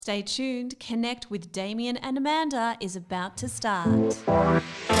Stay tuned. Connect with Damien and Amanda is about to start.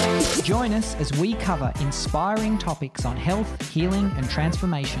 Join us as we cover inspiring topics on health, healing, and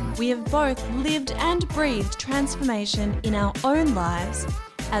transformation. We have both lived and breathed transformation in our own lives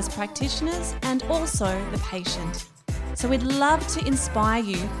as practitioners and also the patient. So we'd love to inspire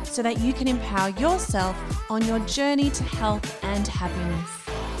you so that you can empower yourself on your journey to health and happiness.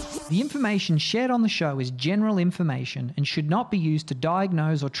 The information shared on the show is general information and should not be used to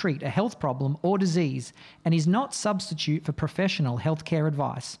diagnose or treat a health problem or disease and is not substitute for professional healthcare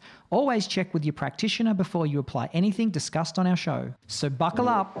advice. Always check with your practitioner before you apply anything discussed on our show. So buckle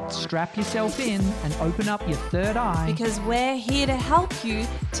up, strap yourself in, and open up your third eye. Because we're here to help you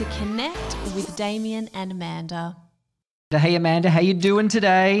to connect with Damien and Amanda. Hey Amanda, how you doing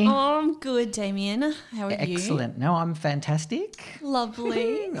today? Oh, I'm good, Damien. How are you? Excellent. No, I'm fantastic.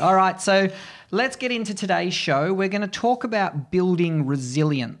 Lovely. All right, so let's get into today's show. We're going to talk about building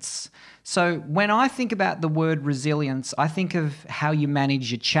resilience. So when I think about the word resilience, I think of how you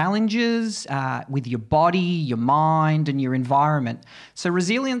manage your challenges with your body, your mind, and your environment. So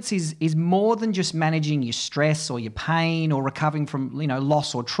resilience is more than just managing your stress or your pain or recovering from,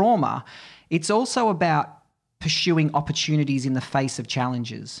 loss or trauma. It's also about pursuing opportunities in the face of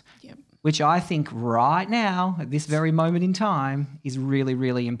challenges, which I think right now, at this very moment in time, is really,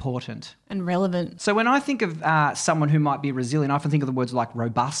 really important. And relevant. So when I think of someone who might be resilient, I often think of the words like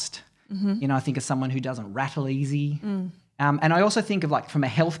robust. Mm-hmm. I think of someone who doesn't rattle easy. And I also think of, from a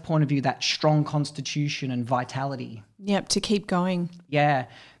health point of view, that strong constitution and vitality. Yep, to keep going. Yeah.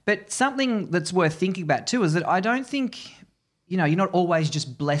 But something that's worth thinking about too is that I don't think you're not always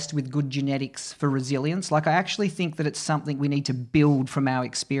just blessed with good genetics for resilience. I actually think that it's something we need to build from our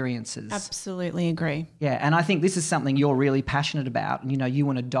experiences. Absolutely agree. Yeah, and I think this is something you're really passionate about, and you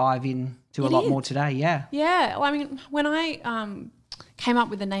want to dive into a lot more today. Yeah. Yeah. Well, when I came up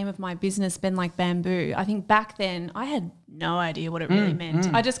with the name of my business, Bend Like Bamboo, I think back then I had no idea what it really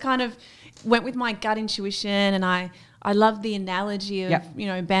meant. I just kind of went with my gut intuition, and I loved the analogy of,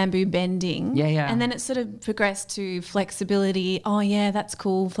 bamboo bending. Yeah. And then it sort of progressed to flexibility. Oh, yeah, that's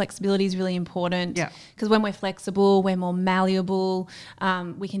cool. Flexibility is really important. Yeah. Because when we're flexible, we're more malleable.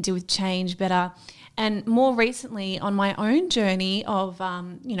 We can deal with change better. And more recently on my own journey of,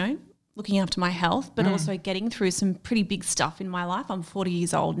 looking after my health, but also getting through some pretty big stuff in my life. I'm 40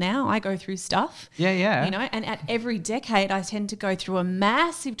 years old now. I go through stuff. Yeah. And at every decade I tend to go through a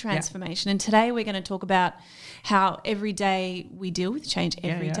massive transformation. And today we're going to talk about how every day we deal with change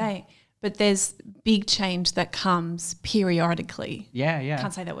every day. But there's big change that comes periodically. Yeah.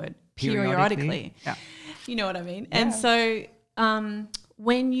 Can't say that word. Periodically. Yeah. You know what I mean? Yeah. And so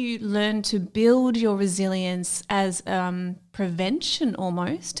when you learn to build your resilience as prevention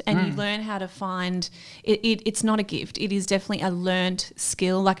almost, and you learn how to find it's not a gift. It is definitely a learned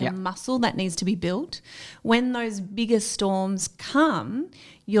skill, like a muscle that needs to be built. When those bigger storms come,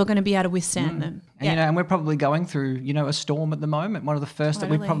 you're going to be able to withstand them. And, and we're probably going through, a storm at the moment, one of the first that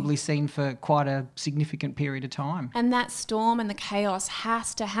we've probably seen for quite a significant period of time. And that storm and the chaos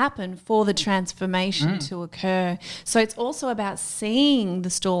has to happen for the transformation to occur. So it's also about seeing the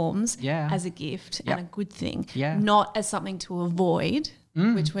storms as a gift and a good thing, not as something to avoid,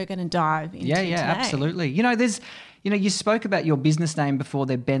 which we're going to dive into today. Absolutely. You spoke about your business name before,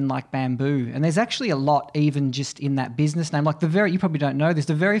 they're Bend Like Bamboo, and there's actually a lot even just in that business name. You probably don't know this,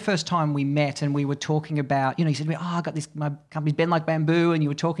 the very first time we met and we were talking about, you said to me, I got this, my company's Bend Like Bamboo, and you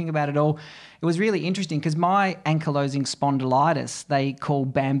were talking about it all. It was really interesting because my ankylosing spondylitis, they call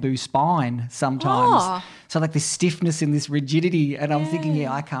bamboo spine sometimes. Oh. So this stiffness and this rigidity, and I'm thinking,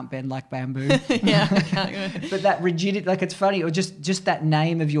 I can't bend like bamboo. I can't. But that rigidity, it's funny, or just that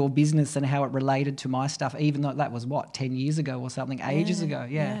name of your business and how it related to my stuff, even though that was 10 years ago or something, ages ago.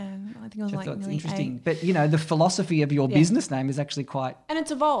 Yeah. I think it was I thought it's nearly interesting. 8. But, the philosophy of your business name is actually quite... And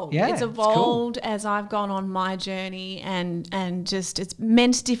it's evolved. Yeah, it's evolved as I've gone on my journey, and just it's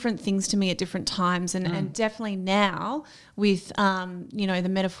meant different things to me at different times. And definitely now with, the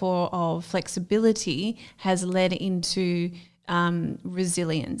metaphor of flexibility has led into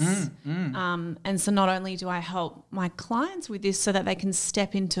resilience. And so not only do I help my clients with this so that they can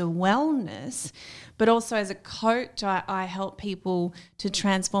step into wellness, but also as a coach, I help people to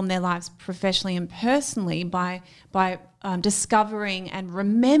transform their lives professionally and personally by discovering and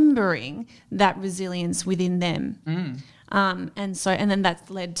remembering that resilience within them. And then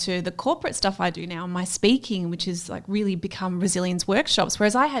that's led to the corporate stuff I do now, my speaking, which is really become resilience workshops,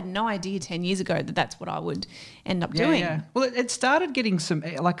 whereas I had no idea 10 years ago that that's what I would end up doing. Yeah. Well, it started getting some,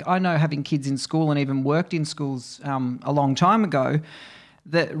 I know having kids in school and even worked in schools a long time ago,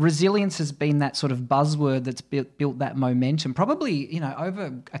 the resilience has been that sort of buzzword that's built that momentum, probably,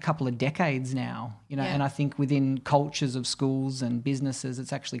 over a couple of decades now, and I think within cultures of schools and businesses,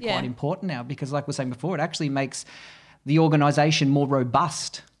 it's actually quite important now because, like we were saying before, it actually makes the organisation more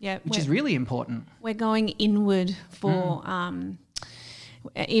robust, which is really important. We're going inward for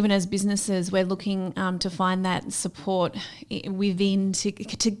even as businesses, we're looking to find that support within,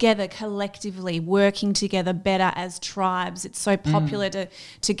 together, collectively, working together better as tribes. It's so popular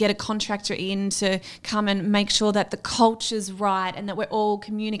to get a contractor in to come and make sure that the culture's right and that we're all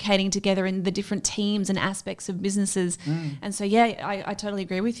communicating together in the different teams and aspects of businesses. And so, I totally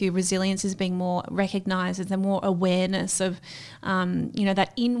agree with you. Resilience is being more recognised. There's more awareness of,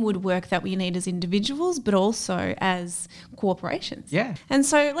 that inward work that we need as individuals, but also as corporations. Yeah. And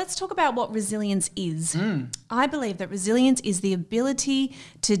so let's talk about what resilience is. I believe that resilience is the ability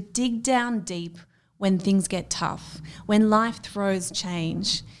to dig down deep when things get tough, when life throws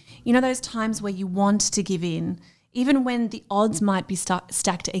change. Those times where you want to give in, even when the odds might be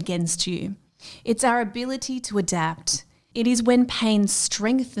stacked against you. It's our ability to adapt. It is when pain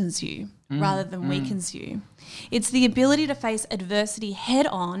strengthens you rather than weakens you. It's the ability to face adversity head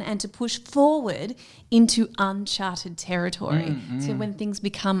on and to push forward into uncharted territory. So when things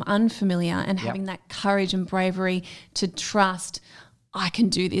become unfamiliar and having that courage and bravery to trust, I can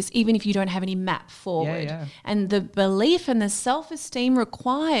do this, even if you don't have any map forward. And the belief and the self-esteem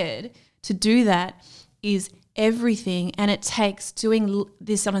required to do that is everything, and it takes doing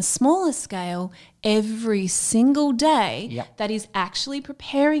this on a smaller scale every single day that is actually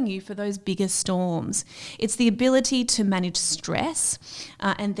preparing you for those bigger storms. It's the ability to manage stress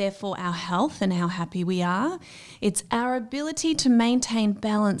and therefore our health and how happy we are. It's our ability to maintain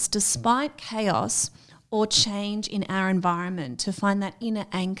balance despite chaos or change in our environment, to find that inner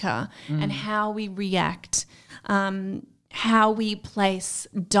anchor and how we react, how we place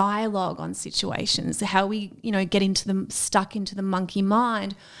dialogue on situations, how we, get stuck into the monkey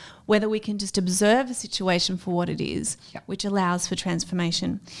mind, whether we can just observe a situation for what it is, which allows for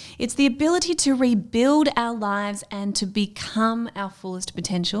transformation. It's the ability to rebuild our lives and to become our fullest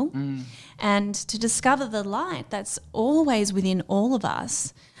potential and to discover the light that's always within all of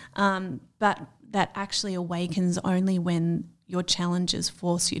us, but that actually awakens only when your challenges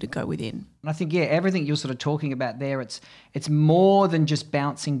force you to go within. And I think, everything you're sort of talking about there, it's more than just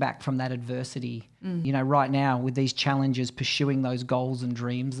bouncing back from that adversity, right now with these challenges, pursuing those goals and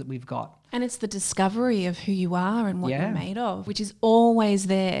dreams that we've got. And it's the discovery of who you are and what you're made of, which is always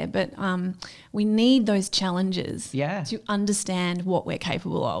there. But we need those challenges to understand what we're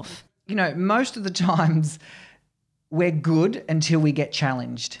capable of. Most of the times we're good until we get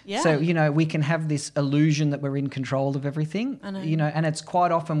challenged. Yeah. So, we can have this illusion that we're in control of everything, I know. And it's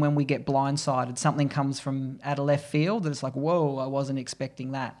quite often when we get blindsided, something comes from out of left field that it's like, whoa, I wasn't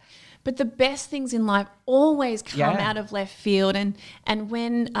expecting that. But the best things in life always come out of left field. And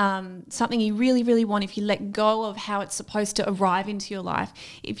when something you really, really want, if you let go of how it's supposed to arrive into your life,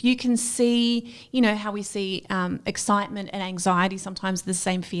 if you can see, how we see excitement and anxiety, sometimes the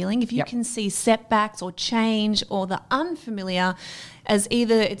same feeling. If you can see setbacks or change or the unfamiliar as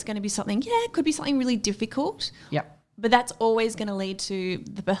either it's going to be something, it could be something really difficult. But that's always going to lead to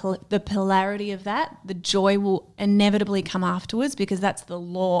the polarity of that. The joy will inevitably come afterwards because that's the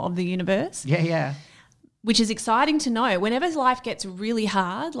law of the universe. Which is exciting to know. Whenever life gets really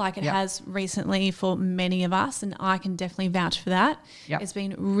hard, like it has recently for many of us, and I can definitely vouch for that. It's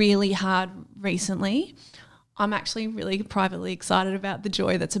been really hard recently. I'm actually really privately excited about the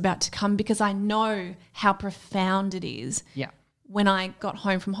joy that's about to come because I know how profound it is. When I got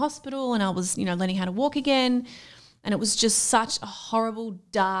home from hospital and I was, learning how to walk again, and it was just such a horrible,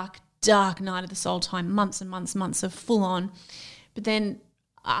 dark night of the soul time, months and months of full on. But then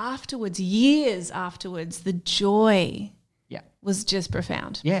afterwards, years afterwards, the joy was just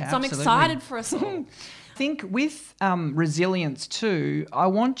profound. So I'm excited for us all. I think with resilience too, I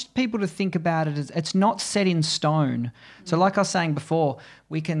want people to think about it as it's not set in stone. So like I was saying before,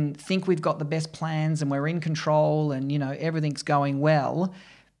 we can think we've got the best plans and we're in control and, everything's going well.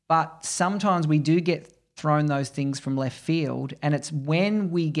 But sometimes we do get thrown those things from left field, and it's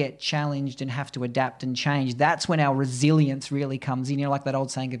when we get challenged and have to adapt and change, that's when our resilience really comes in, like that old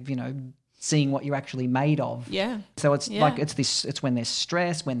saying of, seeing what you're actually made of. So it's like it's when there's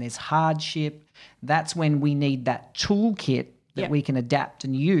stress, when there's hardship, that's when we need that toolkit that we can adapt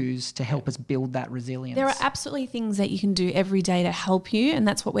and use to help us build that resilience. There are absolutely things that you can do every day to help you, and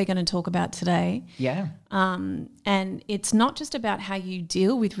that's what we're going to talk about today. And it's not just about how you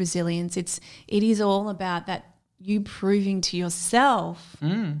deal with resilience. It is all about that you proving to yourself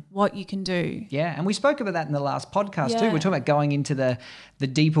what you can do. Yeah, and we spoke about that in the last podcast too. Yeah. We're talking about going into the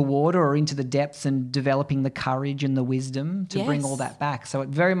deeper water or into the depths and developing the courage and the wisdom to bring all that back. So it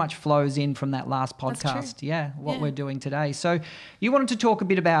very much flows in from that last podcast. Yeah, what we're doing today. So you wanted to talk a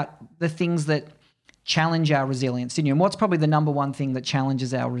bit about the things that challenge our resilience, didn't you? And what's probably the number one thing that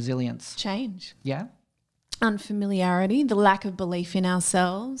challenges our resilience? Change. Yeah. Unfamiliarity, the lack of belief in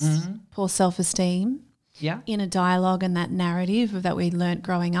ourselves, poor self-esteem, Yeah. inner dialogue and that narrative that we learnt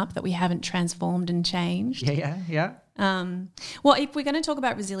growing up that we haven't transformed and changed. Yeah. Well, if we're going to talk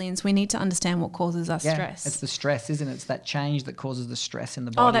about resilience, we need to understand what causes us Yeah. stress. It's the stress, isn't it? It's that change that causes the stress in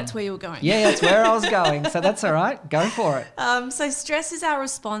the body. Oh, that's where you were going. Yeah, that's where I was going. So that's all right. Go for it. So stress is our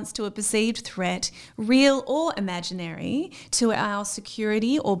response to a perceived threat, real or imaginary, to our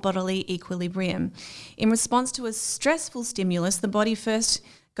security or bodily equilibrium. In response to a stressful stimulus, the body first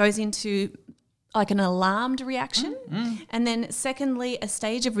goes into like an alarmed reaction, and then secondly, a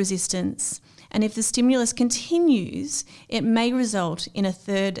stage of resistance. And if the stimulus continues, it may result in a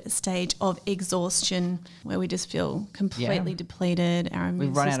third stage of exhaustion where we just feel completely depleted. Our immune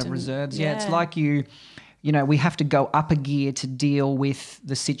We've run out of system- reserves. Yeah, it's like we have to go up a gear to deal with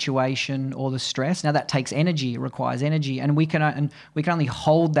the situation or the stress. Now that takes energy, it requires energy, and we can only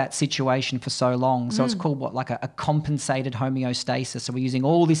hold that situation for so long. So it's called like a compensated homeostasis. So we're using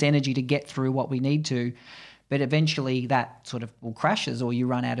all this energy to get through what we need to. But eventually that sort of crashes, or you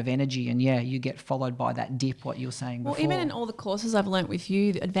run out of energy, and you get followed by that dip, what you were saying before. Well, even in all the courses I've learnt with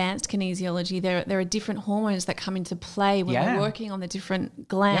you, advanced kinesiology, there are different hormones that come into play when we're working on the different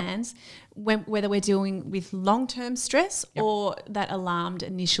glands, whether we're dealing with long-term stress or that alarmed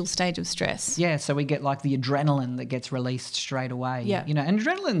initial stage of stress. Yeah, so we get like the adrenaline that gets released straight away. Yeah. And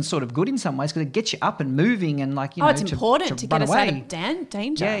adrenaline's sort of good in some ways because it gets you up and moving and it's important to get us out of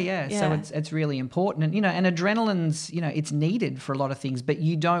danger. Yeah. So it's really important. And adrenaline's, it's needed for a lot of things, but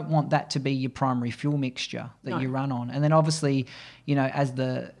you don't want that to be your primary fuel mixture that you run on. And then obviously, as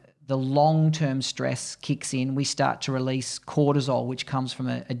the long-term stress kicks in, we start to release cortisol, which comes from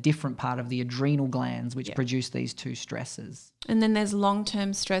a different part of the adrenal glands, which produce these two stresses. And then there's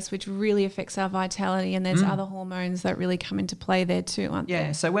long-term stress, which really affects our vitality, and there's other hormones that really come into play there too, aren't there?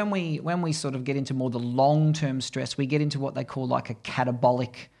 Yeah, so when we sort of get into more the long-term stress, we get into what they call like a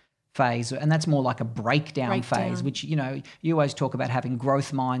catabolic phase, and that's more like a breakdown phase, which, you always talk about having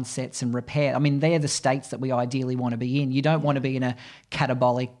growth mindsets and repair. I mean, they're the states that we ideally want to be in. You don't want to be in a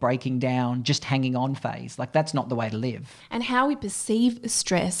catabolic, breaking down, just hanging on phase. Like, that's not the way to live. And how we perceive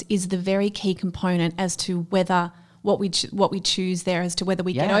stress is the very key component as to whether what we choose there, as to whether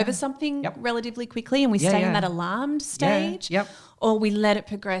we get over something relatively quickly and we stay in that alarmed stage, or we let it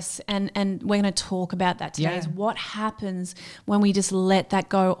progress. And we're going to talk about that today, is what happens when we just let that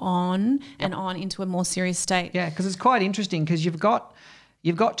go on and on into a more serious state. Yeah, because it's quite interesting because you've got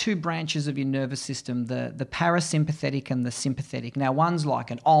two branches of your nervous system, the parasympathetic and the sympathetic. Now, one's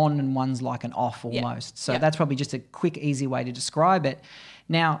like an on and one's like an off almost. So that's probably just a quick, easy way to describe it.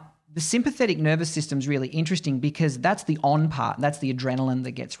 Now, the sympathetic nervous system is really interesting because that's the on part. That's the adrenaline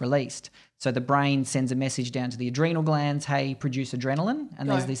that gets released. So the brain sends a message down to the adrenal glands, hey, produce adrenaline. And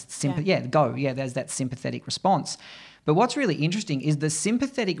there's this there's that sympathetic response. But what's really interesting is the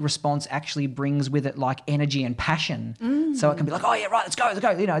sympathetic response actually brings with it like energy and passion. So it can be like, oh yeah, right, let's go.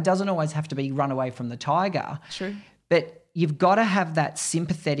 It doesn't always have to be run away from the tiger. True. But you've got to have that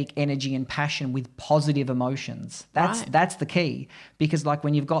sympathetic energy and passion with positive emotions. That's the key, because like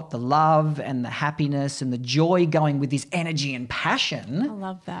when you've got the love and the happiness and the joy going with this energy and passion. I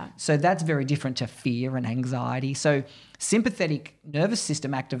love that. So that's very different to fear and anxiety. So sympathetic nervous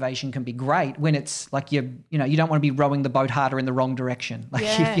system activation can be great when it's like you don't want to be rowing the boat harder in the wrong direction. Like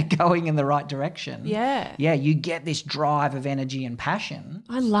if you're going in the right direction. Yeah, you get this drive of energy and passion.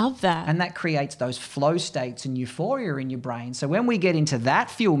 I love that. And that creates those flow states and euphoria in your brain. So when we get into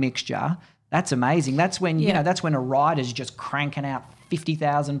that fuel mixture, that's amazing. That's when, that's when a writer's just cranking out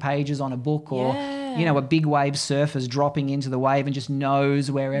 50,000 pages on a book, or, a big wave surfer's dropping into the wave and just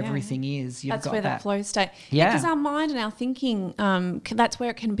knows where everything is. That's where that flow state. Yeah. Because our mind and our thinking, that's where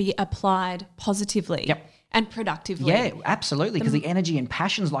it can be applied positively. And productively. Yeah, absolutely, because the energy and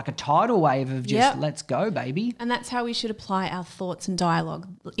passion's like a tidal wave of just let's go, baby. And that's how we should apply our thoughts and dialogue,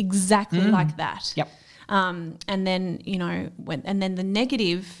 exactly like that. Yep. And then, and then the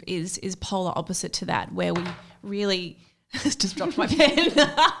negative is polar opposite to that, where we really just dropped my pen.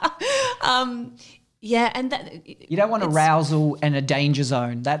 And that you don't want arousal and a danger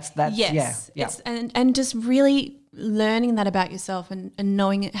zone. That's yes. yeah. It's and just really learning that about yourself and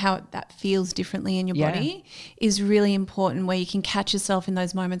knowing how that feels differently in your body is really important, where you can catch yourself in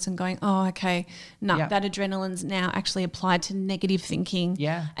those moments and going, oh, okay, no, that adrenaline's now actually applied to negative thinking.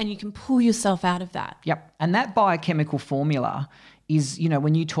 Yeah. And you can pull yourself out of that. Yep. And that biochemical formula is, you know,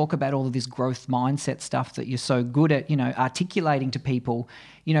 when you talk about all of this growth mindset stuff that you're so good at, you know, articulating to people,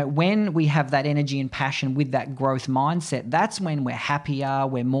 you know, when we have that energy and passion with that growth mindset, that's when we're happier,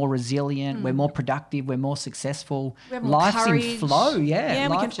 we're more resilient, we're more productive, we're more successful. We have more Life's courage. in flow. Yeah.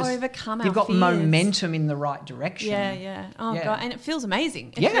 We can overcome our You've got fears. momentum in the right direction. Yeah. Oh, God. And it feels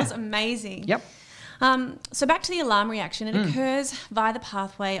amazing. It Yeah. feels amazing. Yep. So back to the alarm reaction, it occurs via the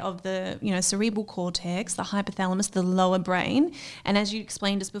pathway of the, you know, cerebral cortex, the hypothalamus, the lower brain. And as you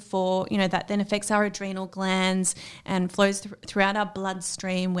explained just before, you know, that then affects our adrenal glands and flows throughout our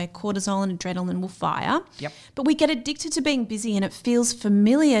bloodstream, where cortisol and adrenaline will fire. Yep. But we get addicted to being busy, and it feels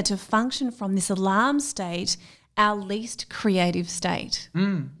familiar to function from this alarm state, our least creative state.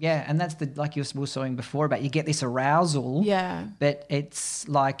 Yeah, and that's like you were saying before about you get this arousal, but it's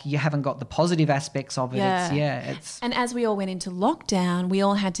like you haven't got the positive aspects of it. It's And as we all went into lockdown, we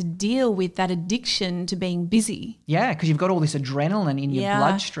all had to deal with that addiction to being busy. Yeah, because you've got all this adrenaline in your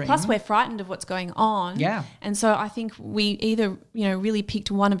bloodstream. Plus we're frightened of what's going on. Yeah. And so I think we either, you know, really picked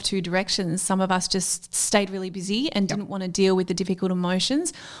one of two directions. Some of us just stayed really busy and didn't want to deal with the difficult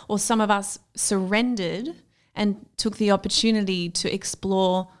emotions, or some of us surrendered and took the opportunity to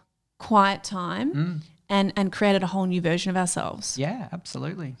explore quiet time and created a whole new version of ourselves. Yeah,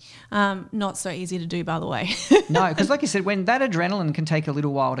 absolutely. Not so easy to do, by the way. No, because like you said, when that adrenaline can take a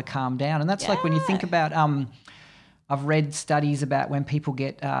little while to calm down, and that's like when you think about I've read studies about when people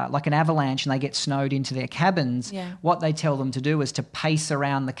get like an avalanche and they get snowed into their cabins, what they tell them to do is to pace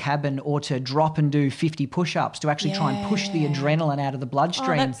around the cabin or to drop and do 50 push-ups to actually try and push the adrenaline out of the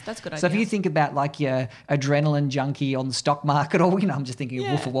bloodstream. Oh, that's a good idea. So if you think about like your adrenaline junkie on the stock market, or, you know, I'm just thinking of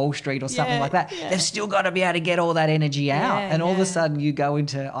Wolf of Wall Street or something like that, they've still got to be able to get all that energy out. And all of a sudden you go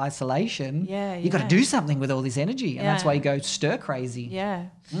into isolation, you've got to do something with all this energy. And that's why you go stir crazy.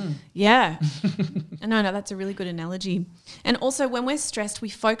 Yeah. No, that's a really good analogy. And also when we're stressed, we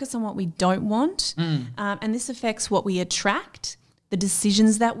focus on what we don't want. And this affects what we attract, the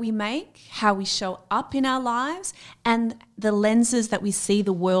decisions that we make, how we show up in our lives, and the lenses that we see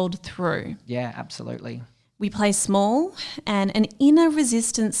the world through. Yeah, absolutely. We play small, and an inner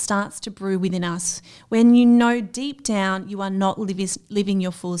resistance starts to brew within us when you know deep down you are not living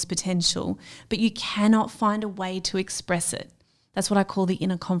your fullest potential, but you cannot find a way to express it. That's what I call the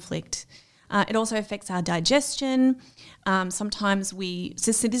inner conflict. It also affects our digestion. Sometimes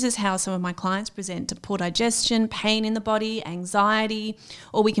this is how some of my clients present to poor digestion, pain in the body, anxiety,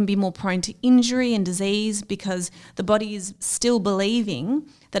 or we can be more prone to injury and disease because the body is still believing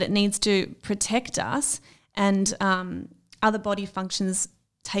that it needs to protect us, and other body functions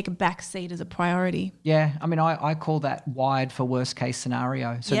take a back seat as a priority. Yeah, I mean, I call that wired for worst case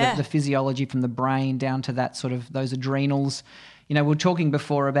scenario. So the physiology from the brain down to that sort of those adrenals. You know, we were talking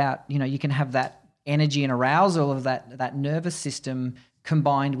before about, you know, you can have that energy and arousal of that nervous system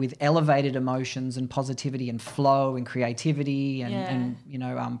combined with elevated emotions and positivity and flow and creativity and you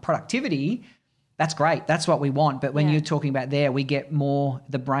know, productivity. That's great. That's what we want. But when you're talking about there, we get more,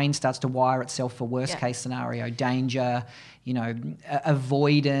 the brain starts to wire itself for worst case scenario, danger, you know,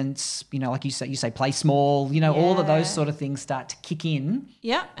 avoidance, you know, like you say play small, you know, all of those sort of things start to kick in.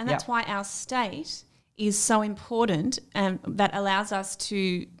 Yeah, and that's why our state is so important, and that allows us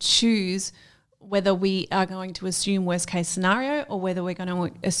to choose whether we are going to assume worst case scenario or whether we're going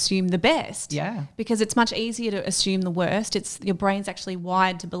to assume the best. Yeah. Because it's much easier to assume the worst. Your brain's actually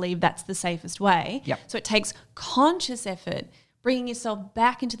wired to believe that's the safest way. Yep. So it takes conscious effort, bringing yourself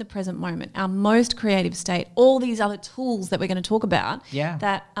back into the present moment, our most creative state, all these other tools that we're going to talk about,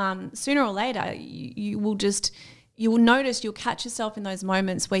 that sooner or later you will notice, you'll catch yourself in those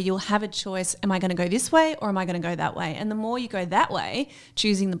moments where you'll have a choice, am I going to go this way or am I going to go that way? And the more you go that way,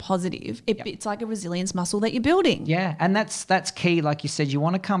 choosing the positive, it's like a resilience muscle that you're building. Yeah, and that's key. Like you said, you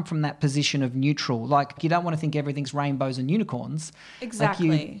want to come from that position of neutral. Like you don't want to think everything's rainbows and unicorns.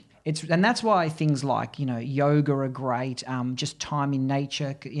 Exactly. And that's why things like, you know, yoga are great, just time in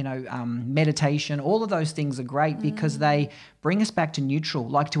nature, you know, meditation, all of those things are great because they bring us back to neutral,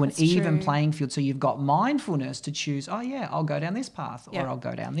 like to an even playing field. So you've got mindfulness to choose, oh yeah, I'll go down this path or I'll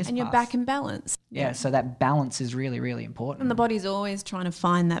go down this path. And you're back in balance. Yeah, so that balance is really, really important. And the body's always trying to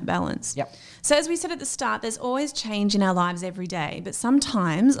find that balance. Yep. So as we said at the start, there's always change in our lives every day, but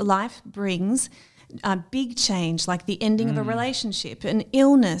sometimes life brings a big change like the ending of a relationship, an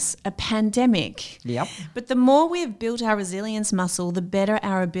illness, a pandemic. Yep. But the more we have built our resilience muscle, the better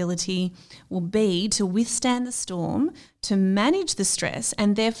our ability will be to withstand the storm, to manage the stress,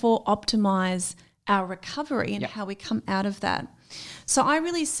 and therefore optimize our recovery and how we come out of that. So I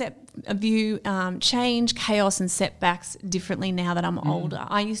really view change, chaos and setbacks differently now that I'm older.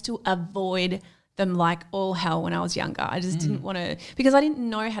 I used to avoid them like all hell when I was younger. I just didn't want to, because I didn't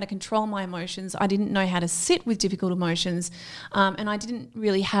know how to control my emotions. I didn't know how to sit with difficult emotions, and I didn't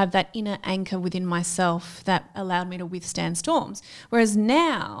really have that inner anchor within myself that allowed me to withstand storms. Whereas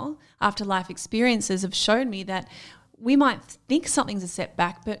now, after life experiences have shown me that we might think something's a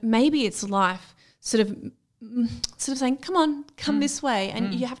setback, but maybe it's life sort of saying, come this way,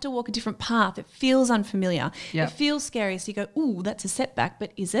 and you have to walk a different path. It feels unfamiliar. It feels scary. So you go, ooh, that's a setback,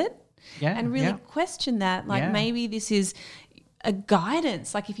 but is it? Yeah, and really question that. Like maybe this is a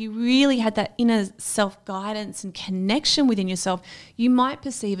guidance. Like if you really had that inner self-guidance and connection within yourself, you might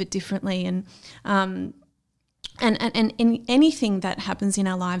perceive it differently. And in anything that happens in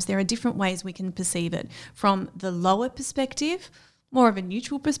our lives, there are different ways we can perceive it, from the lower perspective, more of a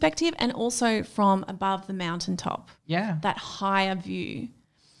neutral perspective, and also from above the mountaintop. Yeah. That higher view.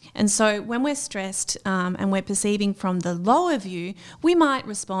 And so when we're stressed and we're perceiving from the lower view, we might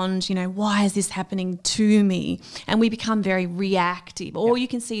respond, why is this happening to me? And we become very reactive. All you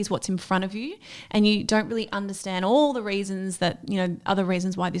can see is what's in front of you, and you don't really understand all the reasons that, other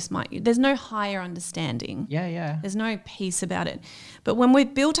reasons why this there's no higher understanding. Yeah. There's no peace about it. But when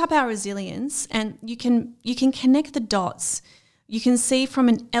we've built up our resilience, and you can connect the dots, you can see from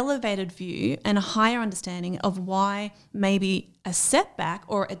an elevated view and a higher understanding of why maybe a setback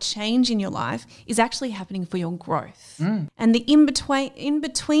or a change in your life is actually happening for your growth. And the in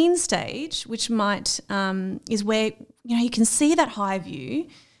between stage, which might is where you can see that high view,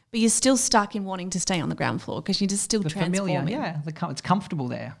 but you're still stuck in wanting to stay on the ground floor because you're just still transforming. Familiar, it's comfortable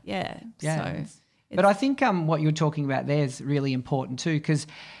there. Yeah. Yeah. So but I think what you're talking about there is really important too, because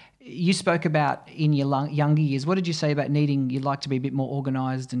you spoke about in your younger years, what did you say about you'd like to be a bit more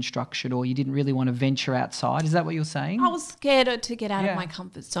organised and structured, or you didn't really want to venture outside? Is that what you're saying? I was scared to get out of my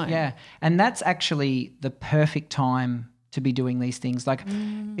comfort zone. Yeah, and that's actually the perfect time to be doing these things. Like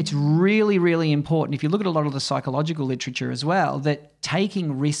it's really, really important. If you look at a lot of the psychological literature as well, that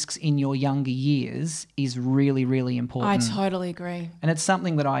taking risks in your younger years is really, really important. I totally agree. And it's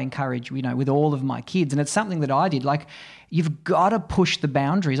something that I encourage, with all of my kids. And it's something that I did. Like, you've got to push the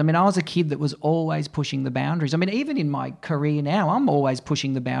boundaries. I mean, I was a kid that was always pushing the boundaries. I mean, even in my career now, I'm always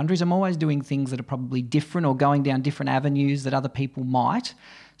pushing the boundaries. I'm always doing things that are probably different or going down different avenues that other people might.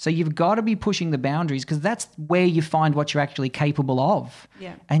 So you've got to be pushing the boundaries, because that's where you find what you're actually capable of.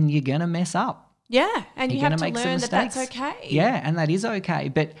 Yeah. And you're going to mess up. Yeah, and you have to learn that that's okay. Yeah, and that is okay.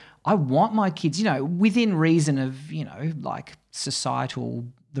 But I want my kids, within reason of, like societal,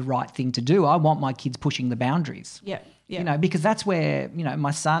 the right thing to do, I want my kids pushing the boundaries. Yeah. Yeah. Because that's where,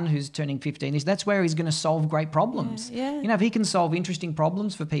 my son who's turning 15, that's where he's going to solve great problems. Yeah. If he can solve interesting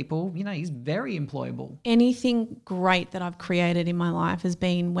problems for people, he's very employable. Anything great that I've created in my life has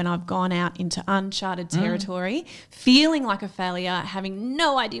been when I've gone out into uncharted territory, feeling like a failure, having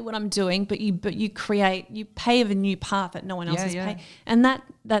no idea what I'm doing, but you pave a new path that no one else has paved. And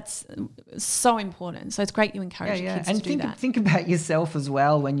that's so important. So it's great you encourage your kids to do that. And think about yourself as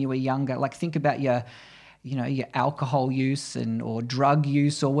well when you were younger. Like, think about your alcohol use or drug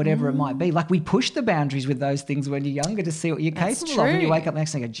use or whatever it might be. Like, we push the boundaries with those things when you're younger to see what you're capable of. And you wake up the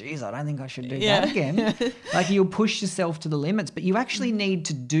next day and go, geez, I don't think I should do that again. Like, you'll push yourself to the limits, but you actually need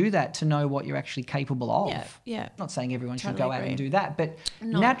to do that to know what you're actually capable of. Yeah. I'm not saying everyone should go out and do that, but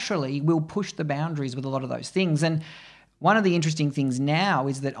naturally we'll push the boundaries with a lot of those things. And one of the interesting things now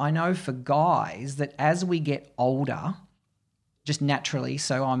is that I know for guys that as we get older, just naturally,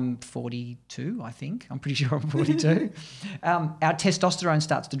 so I'm 42, I think. I'm pretty sure I'm 42. Our testosterone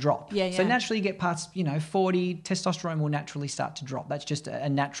starts to drop. Yeah. So naturally you get past, 40, testosterone will naturally start to drop. That's just a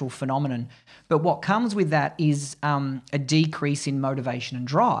natural phenomenon. But what comes with that is a decrease in motivation and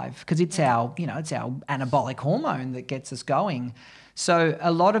drive, because it's our anabolic hormone that gets us going. So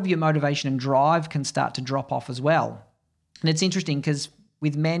a lot of your motivation and drive can start to drop off as well. And it's interesting because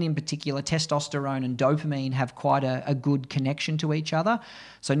with men in particular, testosterone and dopamine have quite a good connection to each other.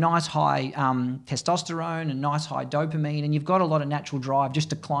 So nice high testosterone and nice high dopamine, and you've got a lot of natural drive just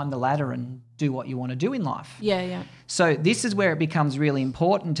to climb the ladder and do what you want to do in life. Yeah. So this is where it becomes really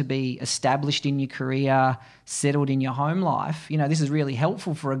important to be established in your career, settled in your home life. This is really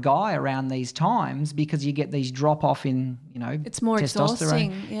helpful for a guy around these times, because you get these drop off in, it's more testosterone.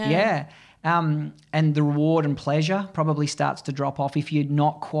 Exhausting. Yeah. And the reward and pleasure probably starts to drop off if you're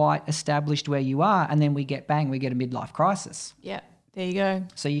not quite established where you are. And then we get a midlife crisis. Yeah, there you go.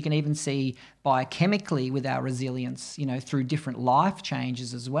 So you can even see biochemically with our resilience, through different life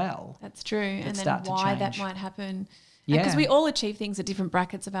changes as well. That's true. And then why that might happen. Yeah. Because we all achieve things at different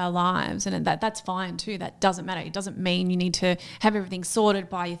brackets of our lives, and that's fine too. That doesn't matter. It doesn't mean you need to have everything sorted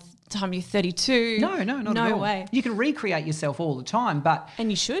by the time you're 32. No, not at all. Way. You can recreate yourself all the time, and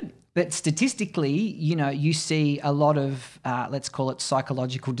you should. But statistically, you see a lot of, let's call it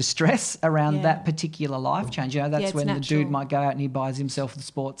psychological distress around that particular life change. That's when natural. The dude might go out and he buys himself the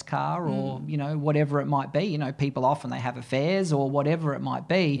sports car or, whatever it might be. People often they have affairs or whatever it might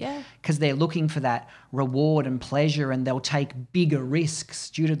be because they're looking for that reward and pleasure, and they'll take bigger risks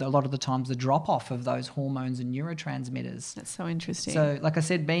due to a lot of the times the drop-off of those hormones and neurotransmitters. That's so interesting. So, like I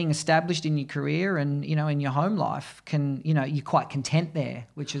said, being established in your career and, in your home life can, you're quite content there,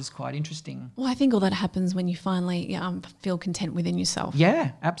 which is quite interesting. Well, I think all that happens when you finally feel content within yourself.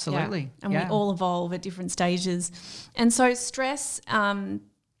 Yeah, absolutely. Yeah. And we all evolve at different stages. And so stress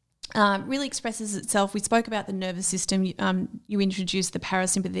really expresses itself. We spoke about the nervous system. You introduced the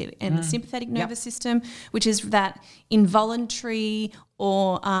parasympathetic and the sympathetic nervous system, which is that involuntary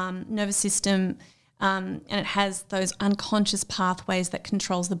or nervous system. And it has those unconscious pathways that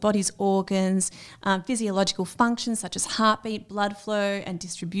controls the body's organs, physiological functions such as heartbeat, blood flow and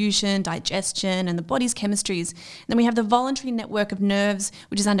distribution, digestion, and the body's chemistries. And then we have the voluntary network of nerves,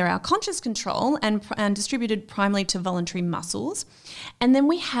 which is under our conscious control and distributed primarily to voluntary muscles. And then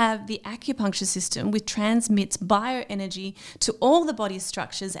we have the acupuncture system, which transmits bioenergy to all the body's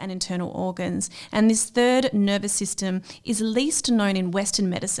structures and internal organs. And this third nervous system is least known in Western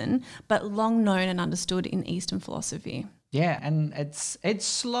medicine, but long known and understood in Eastern philosophy. Yeah, and it's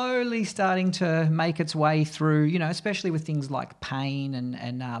slowly starting to make its way through, especially with things like pain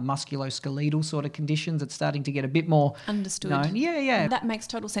and musculoskeletal sort of conditions. It's starting to get a bit more understood. known. Yeah. That makes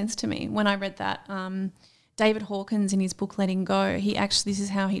total sense to me. When I read that, David Hawkins in his book Letting Go, this is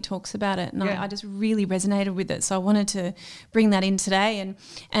how he talks about it, and I just really resonated with it. So I wanted to bring that in today,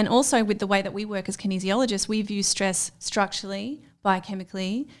 and also with the way that we work as kinesiologists, we view stress structurally,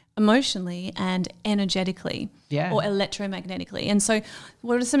 biochemically, emotionally, and energetically, or electromagnetically. And so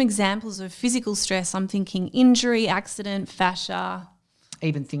what are some examples of physical stress? I'm thinking injury, accident, fascia.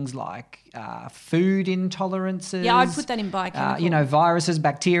 Even things like food intolerances. Yeah, I'd put that in biochemical. Viruses,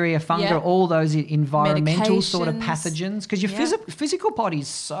 bacteria, fungi, all those environmental sort of pathogens. Because your physical body is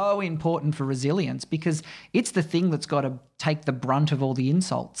so important for resilience because it's the thing that's got to take the brunt of all the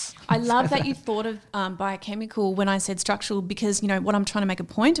insults. I love that you thought of biochemical when I said structural because, what I'm trying to make a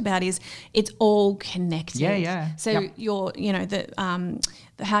point about is it's all connected. Yeah. So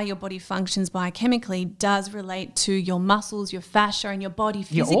how your body functions biochemically does relate to your muscles, your fascia, and your body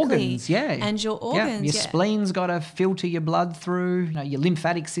physically. Your organs, and your organs. Your spleen's got to filter your blood through. Your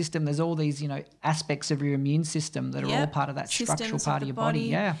lymphatic system. There's all these, aspects of your immune system that are all part of that structural part of your body.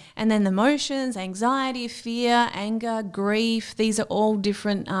 Yeah. And then the emotions, anxiety, fear, anger, grief. These are all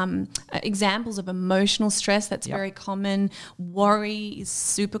different examples of emotional stress. That's very common. Worry is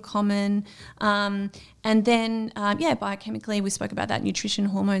super common. And then, biochemically, we spoke about that, nutrition,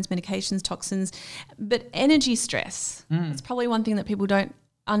 hormones, medications, toxins. But energy stress, it's probably one thing that people don't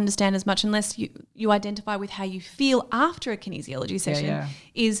understand as much unless you identify with how you feel after a kinesiology session,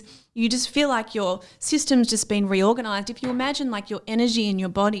 is you just feel like your system's just been reorganized. If you imagine like your energy in your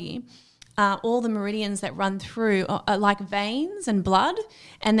body, all the meridians that run through are like veins and blood.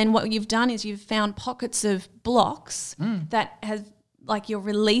 And then what you've done is you've found pockets of blocks that have like you're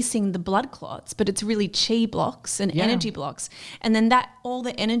releasing the blood clots, but it's really chi blocks and energy blocks. And then that all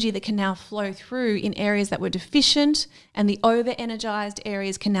the energy that can now flow through in areas that were deficient and the over-energized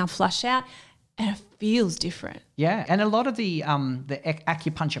areas can now flush out and it feels different. Yeah, and a lot of the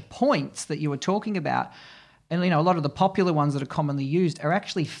acupuncture points that you were talking about, and a lot of the popular ones that are commonly used are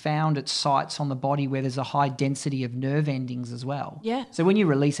actually found at sites on the body where there's a high density of nerve endings as well. Yeah. So when you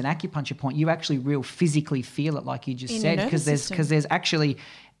release an acupuncture point, you actually real physically feel it, like you just said, because there's actually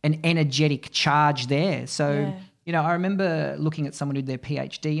an energetic charge there. So I remember looking at someone who did their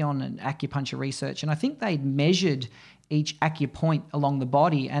PhD on an acupuncture research, and I think they'd measured each acupoint along the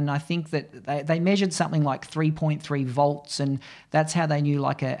body, and I think that they measured something like 3.3 volts, and that's how they knew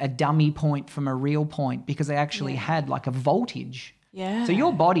like a dummy point from a real point, because they actually had like a voltage. Yeah. So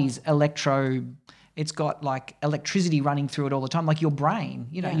your body's electro it's got like electricity running through it all the time, like your brain.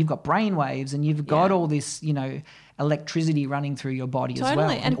 You know, Yeah. you've got brain waves and you've got Yeah. all this, you know, electricity running through your body as well.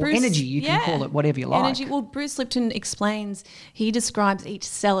 Totally. And or Bruce, energy, you can call it whatever you like. Energy. Well, Bruce Lipton explains, he describes each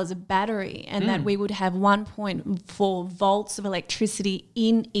cell as a battery and that we would have 1.4 volts of electricity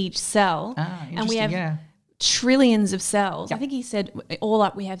in each cell. And we have trillions of cells. Yep. I think he said all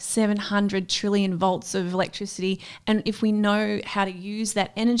up we have 700 trillion volts of electricity. And if we know how to use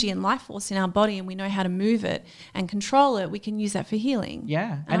that energy and life force in our body and we know how to move it and control it, we can use that for healing.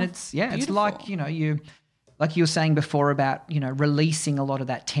 Yeah. And it's beautiful. like, you know, like you were saying before about, you know, releasing a lot of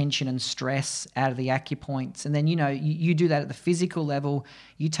that tension and stress out of the acupoints. And then, you know, you do that at the physical level.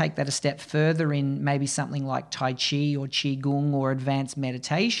 You take that a step further in maybe something like Tai Chi or Qigong or advanced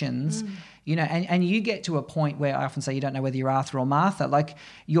meditations, you know, and you get to a point where I often say you don't know whether you're Arthur or Martha. Like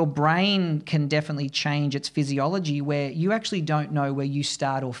your brain can definitely change its physiology where you actually don't know where you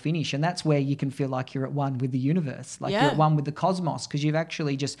start or finish. And that's where you can feel like you're at one with the universe, like you're at one with the cosmos, because you've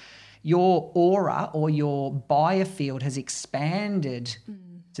actually just... your aura or your biofield has expanded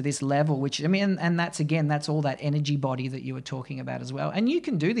to this level, which, I mean, and that's, again, that's all that energy body that you were talking about as well. And you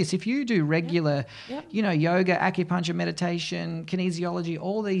can do this if you do regular, you know, yoga, acupuncture, meditation, kinesiology,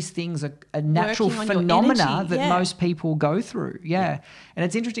 all these things are a natural phenomena that most people go through. Yeah. And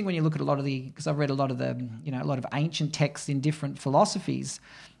it's interesting when you look at a lot of because I've read a lot of the, you know, a lot of ancient texts in different philosophies.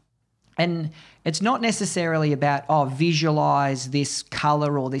 And it's not necessarily about, visualize this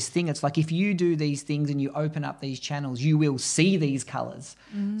color or this thing. It's like if you do these things and you open up these channels, you will see these colors.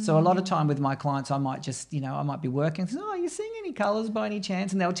 So a lot of time with my clients, I might just, you know, I might be working. Are you seeing any colors by any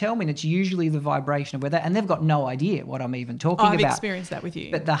chance? And they'll tell me, and it's usually the vibration of weather. And they've got no idea what I'm even talking about. I've experienced that with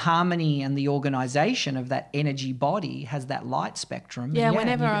you. But the harmony and the organization of that energy body has that light spectrum. Yeah,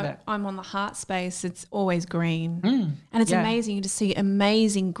 whenever I'm on the heart space, it's always green. And it's amazing. You just see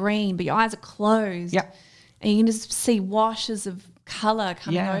amazing green, but your eyes are closed. Yep. And you can just see washes of colour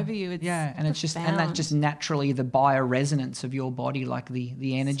coming over you. It's and it's just, and that's just naturally the bioresonance of your body, like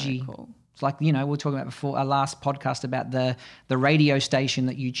the energy. So cool. It's like, you know, we were talking about before our last podcast about the radio station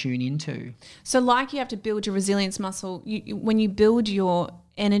that you tune into. So like you have to build your resilience muscle. When you build your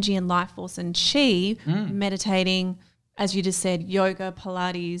energy and life force and chi, meditating, as you just said, yoga,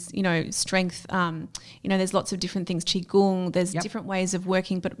 Pilates, you know, strength, you know, there's lots of different things, Qigong, there's different ways of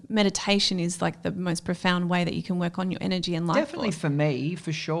working, but meditation is like the most profound way that you can work on your energy and life Definitely force. For me,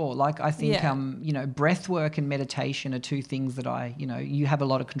 for sure. Like I think, you know, breath work and meditation are two things that you have a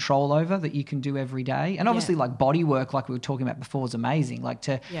lot of control over that you can do every day. And obviously like body work, like we were talking about before, is amazing. Like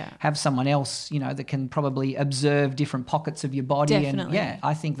to have someone else, you know, that can probably observe different pockets of your body. Definitely. And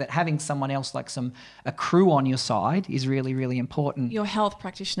I think that having someone else like a crew on your side is really, really important. Your health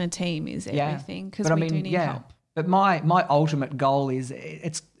practitioner team is everything because we do need help. But my ultimate goal is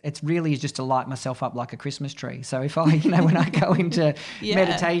it's really just to light myself up like a Christmas tree. So if I, you know, when I go into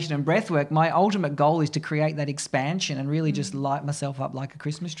meditation and breath work, my ultimate goal is to create that expansion and really just light myself up like a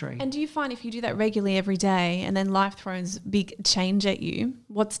Christmas tree. And do you find if you do that regularly every day and then life throws big change at you,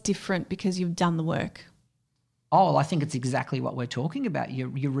 what's different because you've done the work? Oh, I think it's exactly what we're talking about.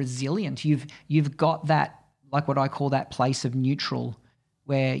 You're resilient. You've got that, like what I call that place of neutral,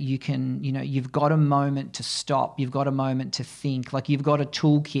 where you can, you know, you've got a moment to stop, you've got a moment to think, like you've got a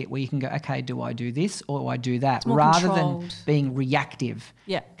toolkit where you can go, okay, do I do this or do I do that, rather than being reactive.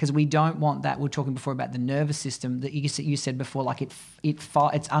 Yeah. Because we don't want that. We were talking before about the nervous system that you said before, like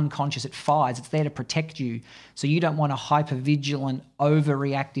it's unconscious, it fires, it's there to protect you. So you don't want a hypervigilant,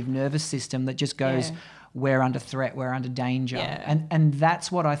 overreactive nervous system that just goes, we're under threat, we're under danger. Yeah. And that's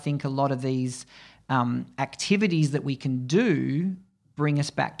what I think a lot of these activities that we can do bring us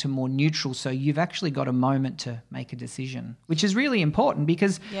back to more neutral. So you've actually got a moment to make a decision, which is really important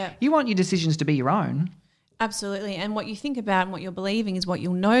because you want your decisions to be your own. Absolutely. And what you think about and what you're believing is what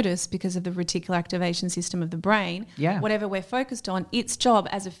you'll notice because of the reticular activation system of the brain. Yeah. Whatever we're focused on, its job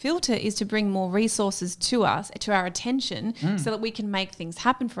as a filter is to bring more resources to us, to our attention, so that we can make things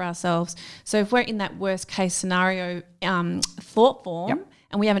happen for ourselves. So if we're in that worst case scenario thought form,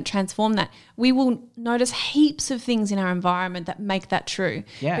 and we haven't transformed that, we will notice heaps of things in our environment that make that true.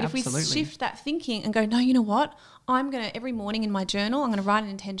 Yeah, but if we shift that thinking and go, no, you know what? I'm going to, every morning in my journal, I'm going to write an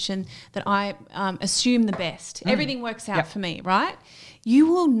intention that I assume the best. Everything works out for me, right? You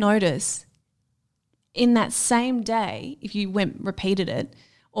will notice in that same day, if you repeated it,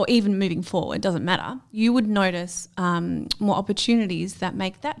 or even moving forward, doesn't matter, you would notice more opportunities that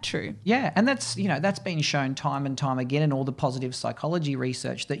make that true. Yeah, and that's, that's been shown time and time again in all the positive psychology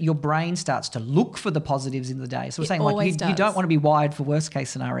research, that your brain starts to look for the positives in the day. So we're saying you don't want to be wired for worst case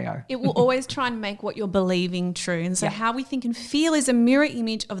scenario. It will always try and make what you're believing true. And so how we think and feel is a mirror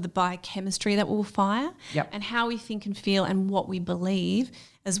image of the biochemistry that will fire. Yep. And how we think and feel and what we believe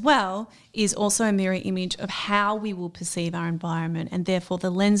as well is also a mirror image of how we will perceive our environment, and therefore the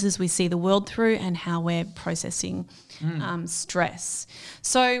lenses we see the world through and how we're processing stress.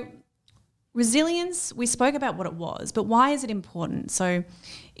 So resilience, we spoke about what it was, but why is it important? So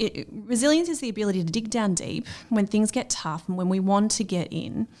resilience is the ability to dig down deep when things get tough and when we want to get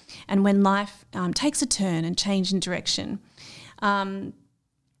in, and when life takes a turn and change in direction.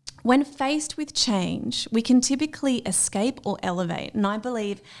 When faced with change, we can typically escape or elevate. And I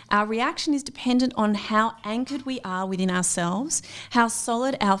believe our reaction is dependent on how anchored we are within ourselves, how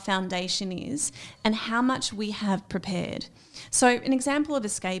solid our foundation is, and how much we have prepared. So an example of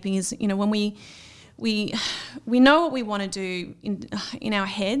escaping is, when we know what we want to do in our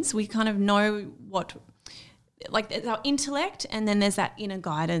heads, we kind of know what, like, there's our intellect, and then there's that inner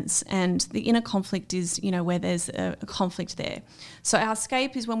guidance, and the inner conflict is, where there's a conflict there. So our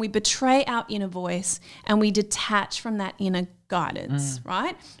escape is when we betray our inner voice and we detach from that inner guidance,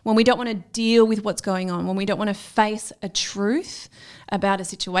 right? When we don't want to deal with what's going on, when we don't want to face a truth about a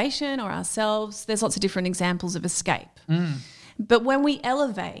situation or ourselves. There's lots of different examples of escape. But when we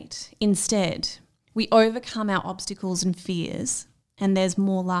elevate instead, we overcome our obstacles and fears, and there's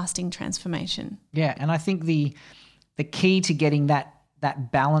more lasting transformation. Yeah, and I think the key to getting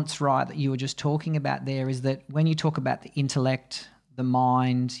that balance right that you were just talking about there is that when you talk about the intellect, the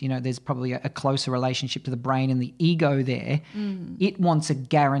mind, there's probably a closer relationship to the brain and the ego there. It wants a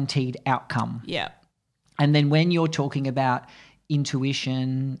guaranteed outcome. Yeah. And then when you're talking about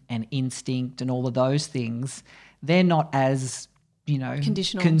intuition and instinct and all of those things, they're not as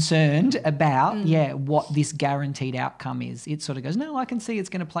conditional, concerned about what this guaranteed outcome is. It sort of goes, no, I can see it's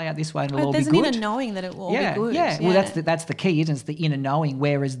going to play out this way and it'll all be good. There's an inner knowing that it will all be good. Yeah. Well, that's the key, isn't it? It's the inner knowing,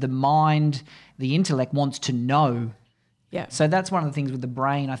 whereas the mind, the intellect wants to know. Yeah. So that's one of the things with the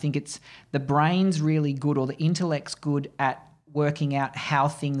brain. I think it's the brain's really good, or the intellect's good at working out how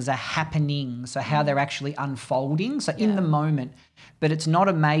things are happening, so how they're actually unfolding, so in the moment. But it's not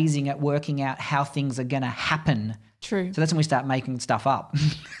amazing at working out how things are going to happen. True. So that's when we start making stuff up.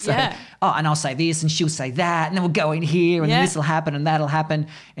 And I'll say this and she'll say that, and then we'll go in here and this will happen and that'll happen,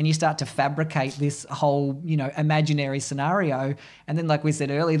 and you start to fabricate this whole, imaginary scenario. And then, like we said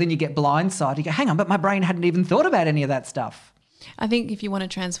earlier, then you get blindsided. You go, hang on, but my brain hadn't even thought about any of that stuff. I think if you want to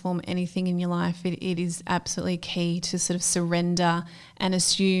transform anything in your life, it is absolutely key to sort of surrender and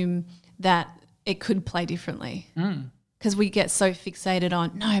assume that it could play differently. Because we get so fixated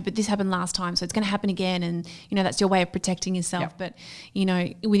on, no, but this happened last time, so it's going to happen again, and, that's your way of protecting yourself. Yep. But,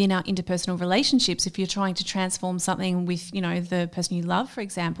 within our interpersonal relationships, if you're trying to transform something with, the person you love, for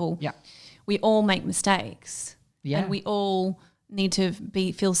example, we all make mistakes. And we all need to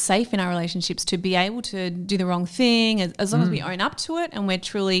feel safe in our relationships to be able to do the wrong thing, as long as we own up to it and we're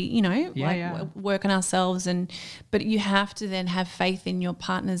truly, work on ourselves. But you have to then have faith in your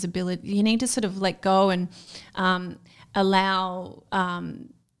partner's ability. You need to sort of let go and allow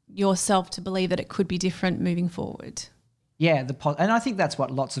yourself to believe that it could be different moving forward. Yeah, and I think that's what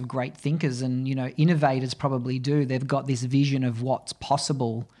lots of great thinkers and, innovators probably do. They've got this vision of what's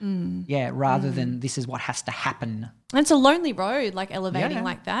possible, rather than this is what has to happen. And it's a lonely road, like elevating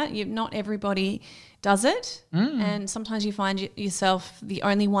like that. Not everybody does it, and sometimes you find yourself the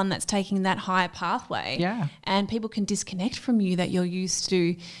only one that's taking that higher pathway. Yeah. And people can disconnect from you that you're used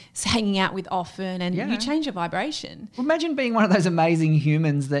to hanging out with often, and you change your vibration. Well, imagine being one of those amazing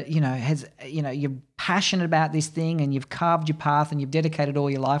humans that, has, you're passionate about this thing and you've carved your path and you've dedicated all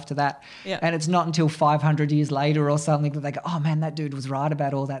your life to that. Yeah. And it's not until 500 years later or something that they go, oh man, that dude was right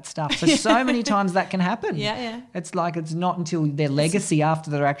about all that stuff. So many times that can happen. Yeah. It's like, it's not until their legacy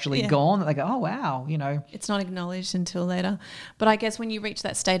after they're actually gone that they go, oh wow, It's not acknowledged until later. But I guess when you reach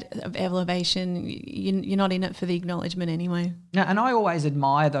that state of elevation, you're not in it for the acknowledgement anyway. No, and I always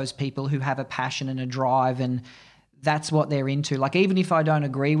admire those people who have a passion and a drive, and that's what they're into. Like, even if I don't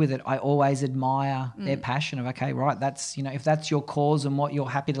agree with it, I always admire their passion of, okay, right, that's, if that's your cause and what you're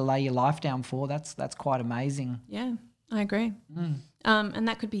happy to lay your life down for, that's quite amazing. Yeah, I agree. And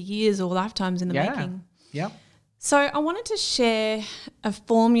that could be years or lifetimes in the making. Yeah. So I wanted to share a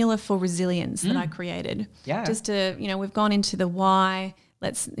formula for resilience that I created. Yeah. Just to, we've gone into the why.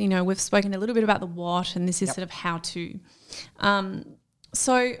 We've spoken a little bit about the what, and this is sort of how to.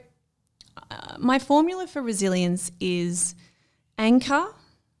 My formula for resilience is anchor,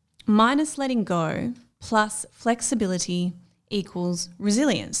 minus letting go plus flexibility equals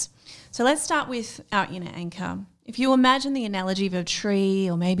resilience. So let's start with our inner anchor. If you imagine the analogy of a tree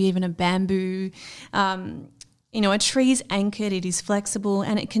or maybe even a bamboo, a tree is anchored, it is flexible,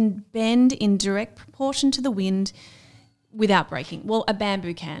 and it can bend in direct proportion to the wind without breaking. Well, a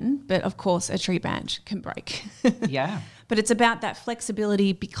bamboo can, but of course a tree branch can break. Yeah. But it's about that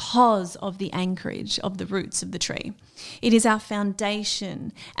flexibility because of the anchorage of the roots of the tree. It is our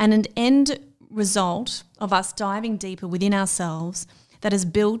foundation and an end result of us diving deeper within ourselves that has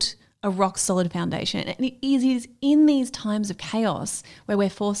built a rock-solid foundation. And it is in these times of chaos where we're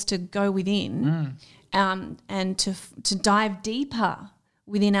forced to go within and to dive deeper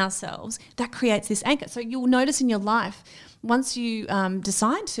within ourselves, that creates this anchor. So you'll notice in your life, once you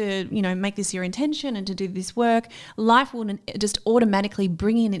decide to, make this your intention and to do this work, life will just automatically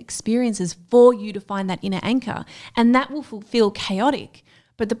bring in experiences for you to find that inner anchor. And that will feel chaotic.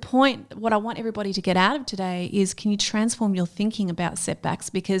 But the point, what I want everybody to get out of today is, can you transform your thinking about setbacks,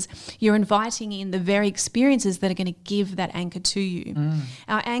 because you're inviting in the very experiences that are going to give that anchor to you.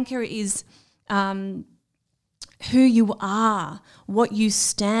 Our anchor is who you are, what you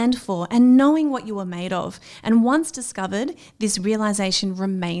stand for, and knowing what you are made of. And once discovered, this realization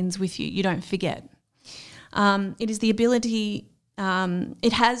remains with you. You don't forget. It is the ability...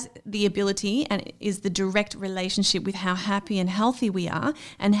 it has the ability and it is the direct relationship with how happy and healthy we are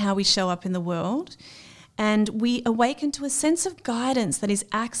and how we show up in the world. And we awaken to a sense of guidance that is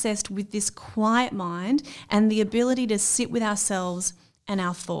accessed with this quiet mind and the ability to sit with ourselves and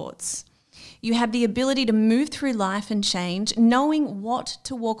our thoughts. You have the ability to move through life and change, knowing what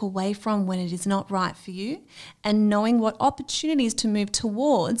to walk away from when it is not right for you, and knowing what opportunities to move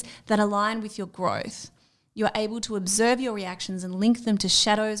towards that align with your growth. You are able to observe your reactions and link them to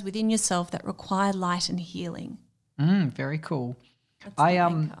shadows within yourself that require light and healing. Very cool.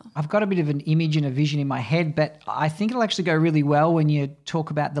 I've got a bit of an image and a vision in my head, but I think it'll actually go really well when you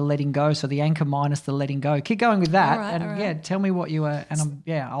talk about the letting go. So the anchor minus the letting go. Keep going with that. All right. Yeah, tell me what you were, and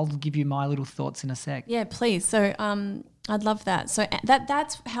I'll give you my little thoughts in a sec. Yeah, please. So I'd love that. So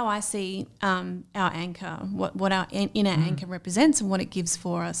that's how I see our anchor, what our inner anchor represents and what it gives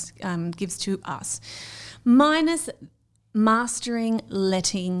for us, gives to us. Minus mastering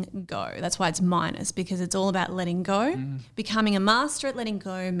letting go. That's why it's minus, because it's all about letting go. Becoming a master at letting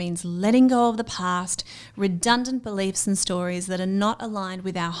go means letting go of the past, redundant beliefs and stories that are not aligned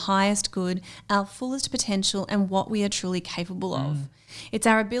with our highest good, our fullest potential, and what we are truly capable of. It's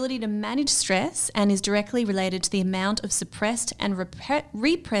our ability to manage stress and is directly related to the amount of suppressed and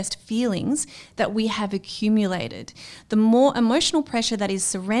repressed feelings that we have accumulated. The more emotional pressure that is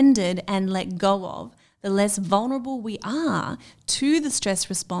surrendered and let go of, the less vulnerable we are to the stress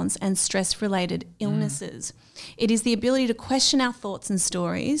response and stress-related illnesses. It is the ability to question our thoughts and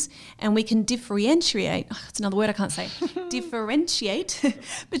stories, and we can differentiate, it's another word I can't say, differentiate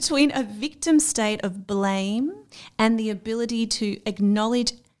between a victim state of blame and the ability to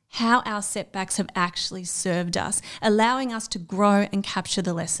acknowledge how our setbacks have actually served us, allowing us to grow and capture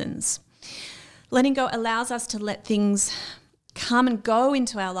the lessons. Letting go allows us to let things come and go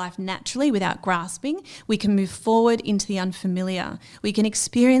into our life naturally without grasping. We can move forward into the unfamiliar. We can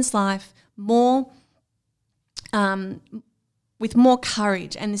experience life more with more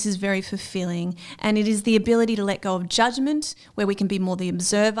courage, and this is very fulfilling. And it is the ability to let go of judgment, where we can be more the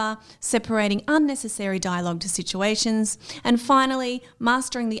observer, separating unnecessary dialogue to situations. And finally,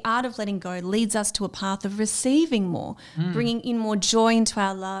 mastering the art of letting go leads us to a path of receiving more, bringing in more joy into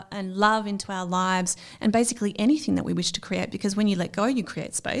our and love into our lives, and basically anything that we wish to create, because when you let go, you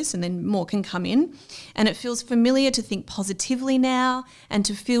create space and then more can come in. And it feels familiar to think positively now and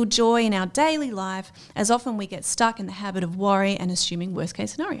to feel joy in our daily life, as often we get stuck in the habit of worry and assuming worst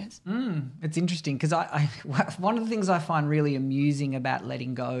case scenarios. It's interesting, because I one of the things I find really amusing about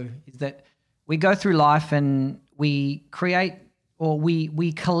letting go is that we go through life and we create, or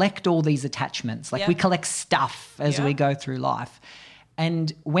we collect all these attachments. Like we collect stuff as we go through life.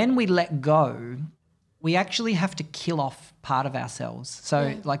 And when we let go, we actually have to kill off part of ourselves.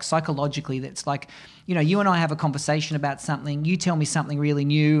 So like psychologically, that's like, you and I have a conversation about something, you tell me something really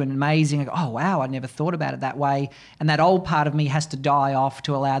new and amazing. I go, oh, wow, I never thought about it that way. And that old part of me has to die off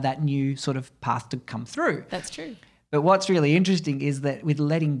to allow that new sort of path to come through. That's true. But what's really interesting is that with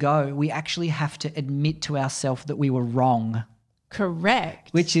letting go, we actually have to admit to ourselves that we were wrong.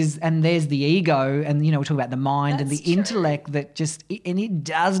 Correct. And there's the ego, and we talk about the mind and the intellect that and it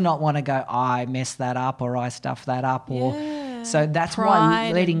does not want to go, I messed that up or I stuffed that up or So that's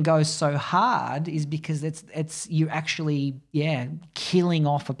why letting go so hard is because it's you actually killing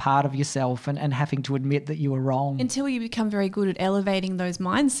off a part of yourself and having to admit that you were wrong. Until you become very good at elevating those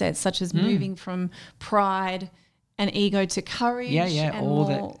mindsets, such as moving from pride and ego to courage. And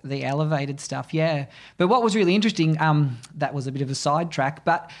all the elevated stuff. Yeah. But what was really interesting, that was a bit of a sidetrack,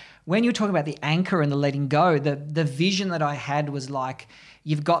 but when you're talking about the anchor and the letting go, the vision that I had was like,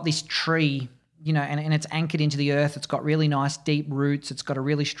 you've got this tree, and it's anchored into the earth. It's got really nice deep roots. It's got a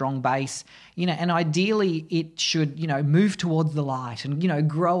really strong base, and ideally it should, move towards the light and,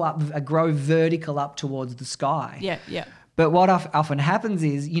 grow vertical up towards the sky. Yeah. But what often happens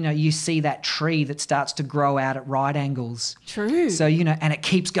is, you see that tree that starts to grow out at right angles. True. So, and it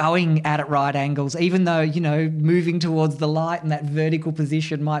keeps going out at right angles, even though, moving towards the light and that vertical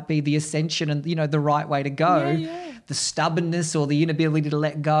position might be the ascension and, the right way to go. Yeah. The stubbornness or the inability to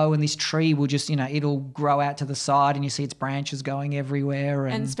let go, and this tree will just, it'll grow out to the side and you see its branches going everywhere.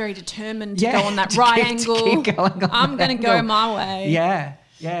 And it's very determined to go on that right angle. Keep going I'm going to go my way. Yeah.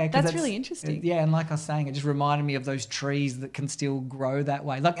 Yeah, that's really interesting. Yeah, and like I was saying, it just reminded me of those trees that can still grow that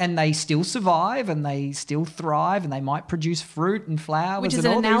way. And they still survive and they still thrive and they might produce fruit and flowers. Which is and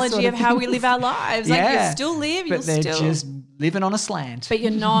an all analogy of how we live our lives. Yeah, you still live, but they're just living on a slant. But you're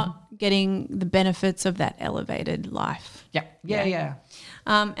not getting the benefits of that elevated life. Yeah.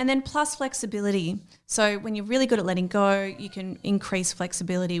 And then plus flexibility. So when you're really good at letting go, you can increase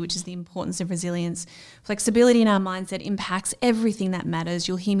flexibility, which is the importance of resilience. Flexibility in our mindset impacts everything that matters.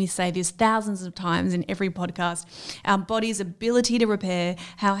 You'll hear me say this thousands of times in every podcast. Our body's ability to repair,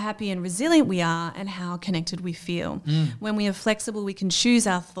 how happy and resilient we are, and how connected we feel. When we are flexible, we can choose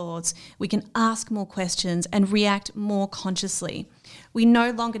our thoughts, we can ask more questions and react more consciously. We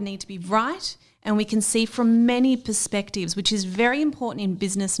no longer need to be right, and we can see from many perspectives, which is very important in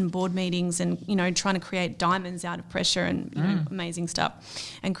business and board meetings and, trying to create diamonds out of pressure and amazing stuff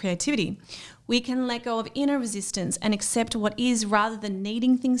and creativity. We can let go of inner resistance and accept what is rather than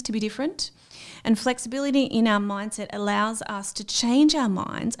needing things to be different. And flexibility in our mindset allows us to change our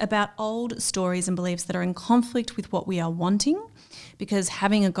minds about old stories and beliefs that are in conflict with what we are wanting, because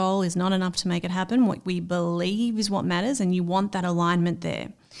having a goal is not enough to make it happen. What we believe is what matters, and you want that alignment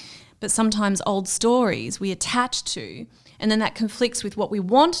there. But sometimes old stories we attach to, and then that conflicts with what we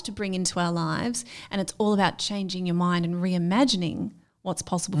want to bring into our lives, and it's all about changing your mind and reimagining what's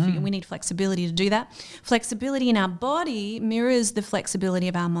possible for you. We need flexibility to do that. Flexibility in our body mirrors the flexibility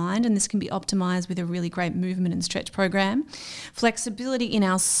of our mind, and this can be optimized with a really great movement and stretch program. Flexibility in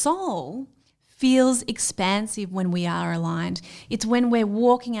our soul feels expansive when we are aligned. It's when we're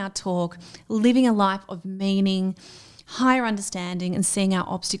walking our talk, living a life of meaning, higher understanding, and seeing our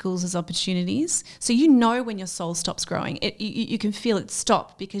obstacles as opportunities. So when your soul stops growing. You can feel it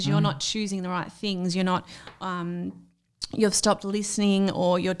stop because you're not choosing the right things. You're not you've stopped listening,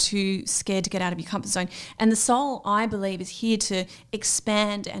 or you're too scared to get out of your comfort zone. And the soul, I believe, is here to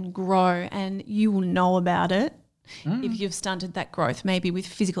expand and grow, and you will know about it if you've stunted that growth, maybe with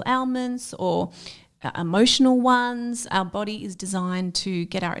physical ailments or emotional ones. Our body is designed to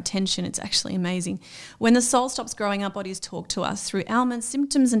get our attention. It's actually amazing. When the soul stops growing, our bodies talk to us through ailments,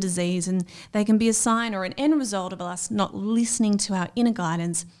 symptoms and disease, and they can be a sign or an end result of us not listening to our inner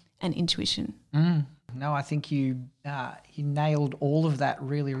guidance and intuition. No, I think you nailed all of that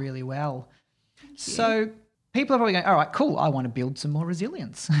really, really well. So people are probably going, all right, cool, I want to build some more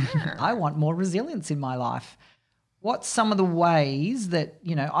resilience. I want more resilience in my life. What's some of the ways that,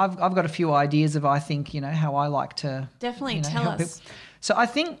 I've got a few ideas of, I think, how I like to definitely tell us. People. So I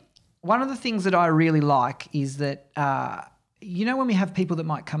think one of the things that I really like is that, when we have people that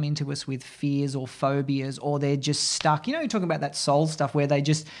might come into us with fears or phobias, or they're just stuck, you're talking about that soul stuff where they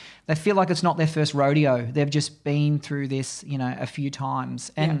feel like it's not their first rodeo. They've just been through this, a few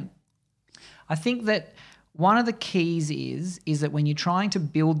times. And I think that one of the keys is that when you're trying to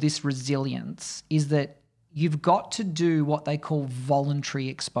build this resilience is that you've got to do what they call voluntary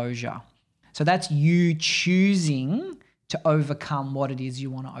exposure. So that's you choosing to overcome what it is you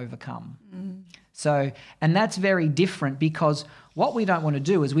want to overcome. So, and that's very different, because what we don't want to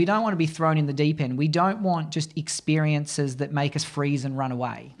do is we don't want to be thrown in the deep end. We don't want just experiences that make us freeze and run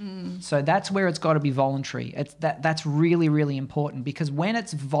away. So that's where it's got to be voluntary. That's really, really important, because when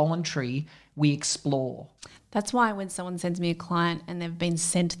it's voluntary, we explore. That's why when someone sends me a client and they've been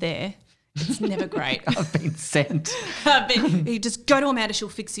sent there, it's never great. I've been sent. You just go to Amanda, she'll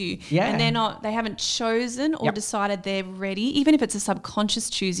fix you. Yeah. And they haven't chosen or decided they're ready, even if it's a subconscious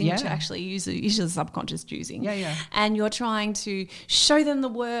choosing, which actually usually subconscious choosing. Yeah. And you're trying to show them the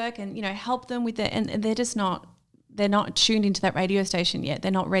work and, help them with it, and they're just not they're not tuned into that radio station yet.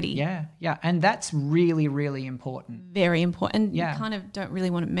 They're not ready. Yeah, yeah. And that's really, really important. Very important. And Yeah. you kind of don't really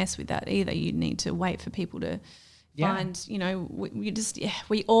want to mess with that either. You need to wait for people to find, you know,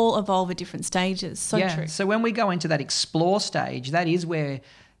 we all evolve at different stages. So true. So when we go into that explore stage, that is where,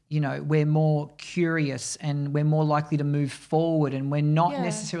 you know, we're more curious and we're more likely to move forward, and we're not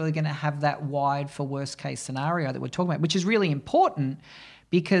necessarily going to have that wide for worst case scenario that we're talking about, which is really important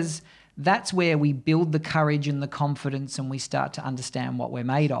because that's where we build the courage and the confidence and we start to understand what we're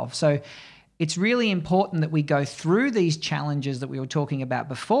made of. So it's really important that we go through these challenges that we were talking about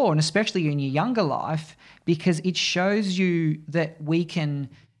before, and especially in your younger life, because it shows you that we can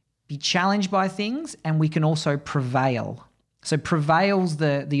be challenged by things and we can also prevail. So prevail's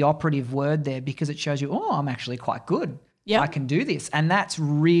the operative word there, because it shows you, oh, I'm actually quite good. Yep. I can do this. And that's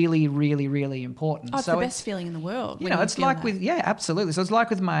really, really, really important. Oh, it's the best feeling in the world. You know, it's like with, absolutely. So it's like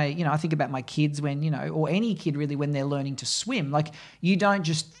with my, you know, I think about my kids when, you know, or any kid really when they're learning to swim. Like you don't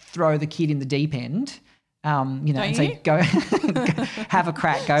just throw the kid in the deep end, you know, and say, go have a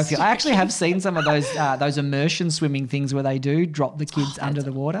crack, go for it. I actually have seen some of those immersion swimming things where they do drop the kids under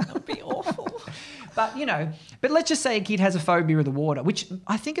the water. That would be awful. But, you know, but let's just say a kid has a phobia of the water, which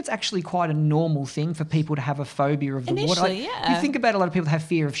I think it's actually quite a normal thing for people to have a phobia of the water. Like, you think about a lot of people that have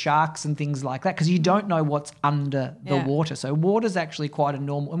fear of sharks and things like that because you don't know what's under the water. So water's actually quite a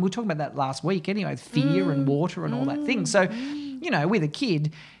normal, and we were talking about that last week anyway, fear and water and all that thing. So, you know, with a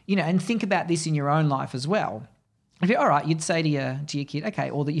kid, you know, and think about this in your own life as well. If you're all right, you'd say to your kid,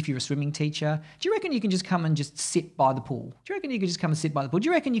 okay, or if you're a swimming teacher, do you reckon you can just come and just sit by the pool? Do you reckon you could just come and sit by the pool? Do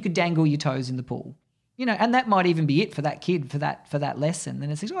you reckon you could dangle your toes in the pool? You know, and that might even be it for that kid for that lesson.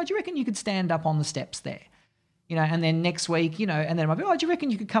 Then it says, oh, do you reckon you could stand up on the steps there? You know, and then next week, you know, and then it might be, oh, do you reckon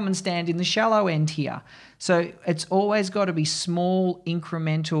you could come and stand in the shallow end here? So it's always got to be small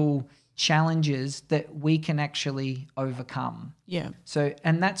incremental challenges that we can actually overcome. Yeah. So,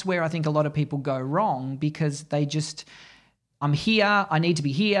 and that's where I think a lot of people go wrong because they just, I'm here, I need to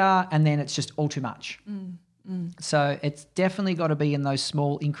be here, and then it's just all too much. So it's definitely got to be in those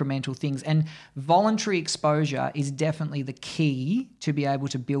small incremental things. And voluntary exposure is definitely the key to be able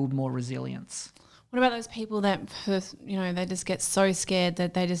to build more resilience. What about those people that, you know, they just get so scared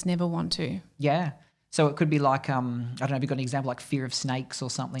that they just never want to? Yeah. So it could be like, I don't know if you've got an example like fear of snakes or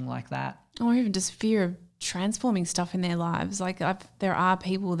something like that. Or even just fear of transforming stuff in their lives. Like there are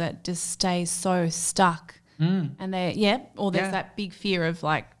people that just stay so stuck. And or there's that big fear of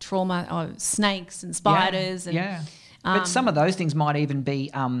like trauma of snakes and spiders. But some of those things might even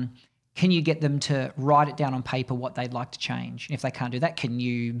be, can you get them to write it down on paper what they'd like to change? If they can't do that, can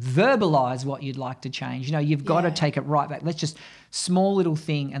you verbalize what you'd like to change? You know, you've got to take it right back. Let's just small little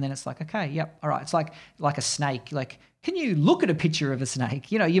thing, and then it's like, okay, yep, all right. It's like a snake. Like, can you look at a picture of a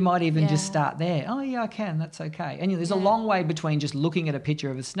snake? You know, you might even just start there. Oh, yeah, I can. That's okay. And you know, there's a long way between just looking at a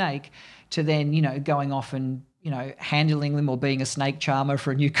picture of a snake to then, you know, going off and, you know, handling them or being a snake charmer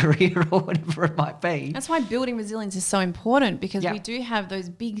for a new career or whatever it might be. That's why building resilience is so important, because we do have those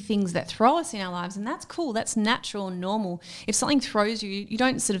big things that throw us in our lives, and that's cool. That's natural and normal. If something throws you, you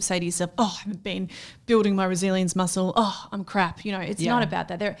don't sort of say to yourself, oh, I haven't been building my resilience muscle. Oh, I'm crap. You know, it's not about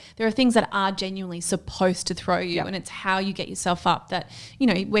that. There are things that are genuinely supposed to throw you, and it's how you get yourself up that, you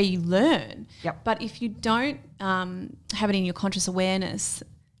know, where you learn. But if you don't have it in your conscious awareness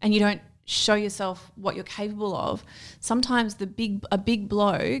and you don't show yourself what you're capable of, sometimes a big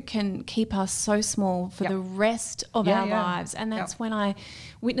blow can keep us so small for the rest of our lives. And that's when I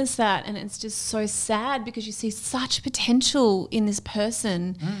witnessed that, and it's just so sad because you see such potential in this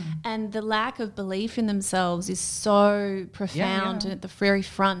person and the lack of belief in themselves is so profound and at the very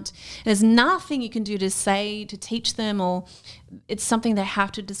front. And there's nothing you can do to teach them, or it's something they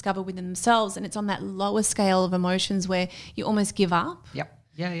have to discover within themselves, and it's on that lower scale of emotions where you almost give up. Yeah.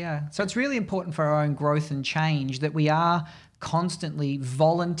 So it's really important for our own growth and change that we are constantly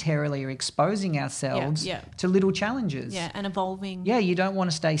voluntarily exposing ourselves to little challenges. And evolving. Yeah, you don't want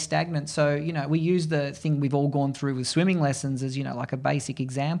to stay stagnant. So, you know, we use the thing we've all gone through with swimming lessons as, you know, like a basic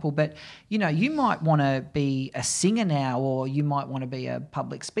example. But, you know, you might want to be a singer now, or you might want to be a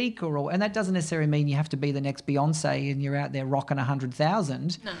public speaker, and that doesn't necessarily mean you have to be the next Beyonce and you're out there rocking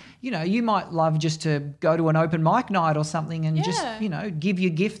 100,000. No. You know, you might love just to go to an open mic night or something and just, you know, give your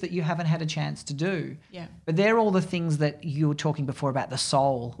gift that you haven't had a chance to do. Yeah. But they're all the things that you were talking before about the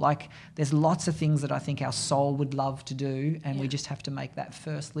soul. Like, there's lots of things that I think our soul would love to do, and we just have to make that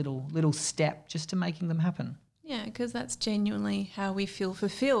first little step just to making them happen. Yeah, because that's genuinely how we feel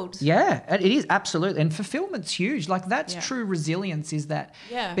fulfilled. Yeah, it is, absolutely. And fulfillment's huge. Like that's Yeah. true resilience, is that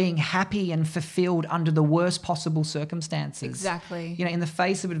Yeah. being happy and fulfilled under the worst possible circumstances. Exactly. You know, in the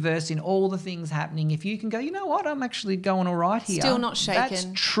face of adversity and all the things happening, if you can go, you know what, I'm actually going all right here. Still not shaken. That's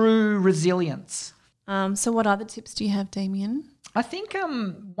true resilience. So what other tips do you have, Damien? I think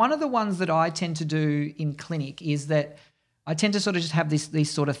one of the ones that I tend to do in clinic is that I tend to sort of just have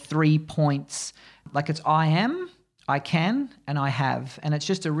these sort of 3 points. Like it's I am, I can, and I have. And it's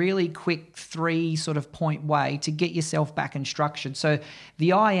just a really quick 3 sort of point way to get yourself back and structured. So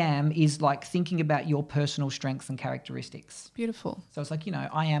the I am is like thinking about your personal strengths and characteristics. Beautiful. So it's like, you know,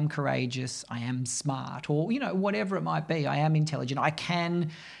 I am courageous, I am smart, or, you know, whatever it might be. I am intelligent, I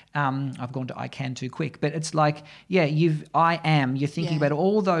can. I've gone to I can too quick, but it's like, yeah, you're thinking about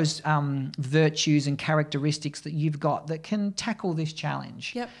all those virtues and characteristics that you've got that can tackle this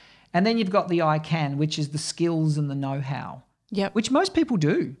challenge. Yep. And then you've got the I can, which is the skills and the know-how. Yep. Which most people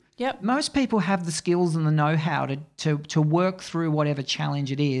do. Yep. Most people have the skills and the know-how to work through whatever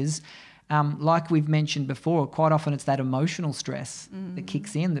challenge it is. Like we've mentioned before, quite often it's that emotional stress that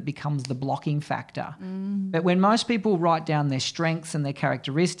kicks in that becomes the blocking factor. But when most people write down their strengths and their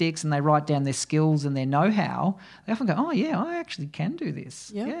characteristics and they write down their skills and their know-how, they often go, oh, yeah, I actually can do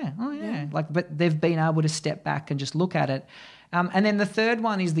this. Yep. Yeah, oh, yeah. Yeah. But they've been able to step back and just look at it. And then the third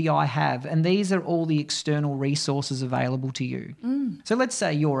one is the I have, and these are all the external resources available to you. So let's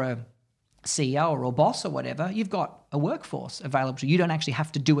say you're a CEO or a boss or whatever, you've got a workforce available to you. You don't actually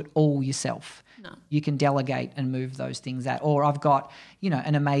have to do it all yourself. No. You can delegate and move those things out. Or I've got, you know,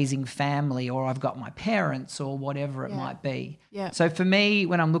 an amazing family, or I've got my parents, or whatever it might be. Yeah. So for me,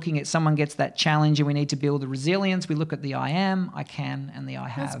 when I'm looking at someone gets that challenge and we need to build the resilience, we look at the I am, I can, and the I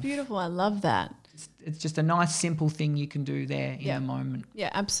have. That's beautiful. I love that. It's just a nice, simple thing you can do there in Yeah. the moment. Yeah,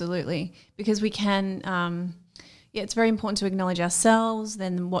 absolutely. Because we can, it's very important to acknowledge ourselves,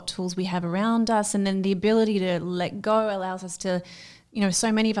 then what tools we have around us, and then the ability to let go allows us to, you know,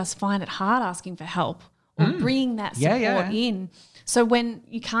 so many of us find it hard asking for help or bringing that support in. So when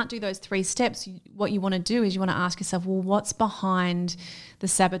you can't do those 3 steps, what you want to do is you want to ask yourself, well, what's behind the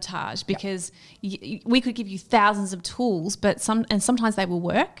sabotage? Because we could give you thousands of tools, but sometimes they will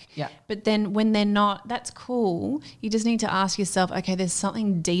work. Yeah. But then when they're not, that's cool. You just need to ask yourself, okay, there's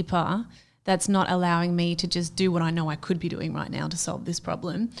something deeper that's not allowing me to just do what I know I could be doing right now to solve this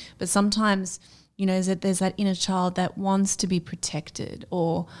problem. But sometimes, you know, there's that inner child that wants to be protected,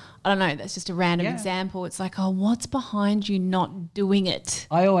 or I don't know, that's just a random example. It's like, oh, what's behind you not doing it?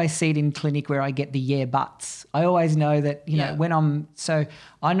 I always see it in clinic where I get the yeah buts. I always know that, you know,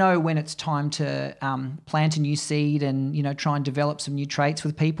 I know when it's time to plant a new seed and, you know, try and develop some new traits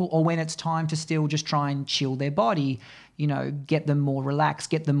with people, or when it's time to still just try and chill their body, you know, get them more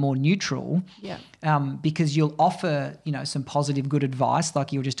relaxed, get them more neutral. Yeah. Because you'll offer, you know, some positive, good advice,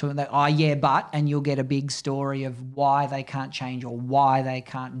 like you were just talking about, oh, yeah, but, and you'll get a big story of why they can't change or why they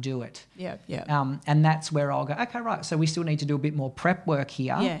can't do it. Yeah, yeah. And that's where I'll go, okay, right, so we still need to do a bit more prep work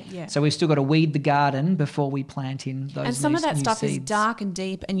here. Yeah, yeah. So we've still got to weed the garden before we plant in those And some of that new stuff seeds. is dark and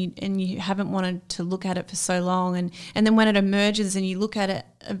deep, and you haven't wanted to look at it for so long, and then when it emerges and you look at it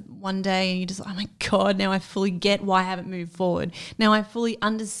one day and you just, oh my God, now I fully get why I haven't moved forward. Now I fully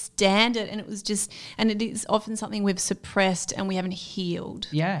understand it, and it is often something we've suppressed and we haven't healed.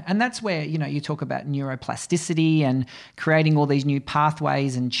 Yeah, and that's where, you know, you talk about neuroplasticity and creating all these new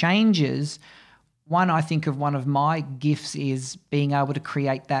pathways and changes. I think of one of my gifts is being able to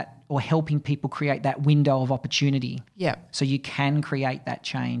create that, or helping people create that window of opportunity. Yeah. So you can create that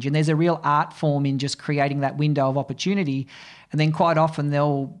change. And there's a real art form in just creating that window of opportunity. And then quite often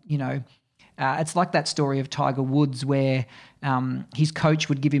they'll, you know, it's like that story of Tiger Woods where his coach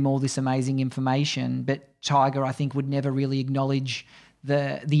would give him all this amazing information, but Tiger, I think, would never really acknowledge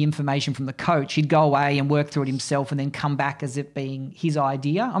the information from the coach. He'd go away and work through it himself and then come back as it being his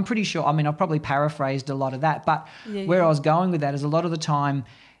idea. I'm pretty sure, I mean, I've probably paraphrased a lot of that, but where I was going with that is a lot of the time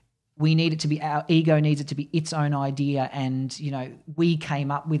our ego needs it to be its own idea, and, you know, we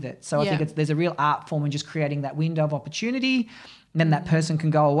came up with it. So I think there's a real art form in just creating that window of opportunity. And then that person can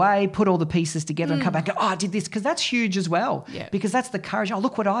go away, put all the pieces together and come back and go, oh, I did this, because that's huge as well. Yeah. Because that's the courage. Oh,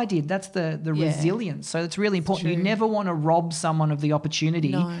 look what I did. That's the resilience. So it's really important. True. You never want to rob someone of the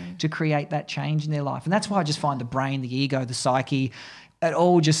opportunity to create that change in their life. And that's why I just find the brain, the ego, the psyche, it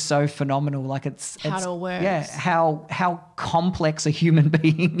all just so phenomenal. Like it's How it all works. Yeah, how complex a human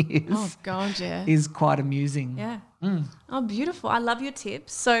being is. Oh God, yeah. Is quite amusing. Yeah. Oh, beautiful. I love your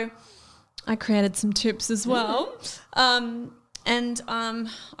tips. So I created some tips as well. And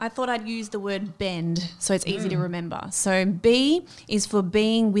I thought I'd use the word bend so it's easy to remember. So B is for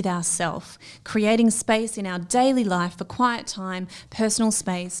being with ourself, creating space in our daily life for quiet time, personal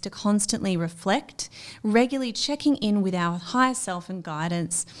space to constantly reflect, regularly checking in with our higher self and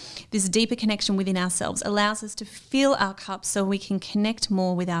guidance. This deeper connection within ourselves allows us to fill our cup so we can connect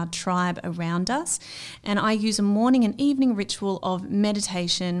more with our tribe around us. And I use a morning and evening ritual of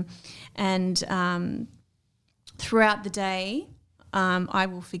meditation, and throughout the day, I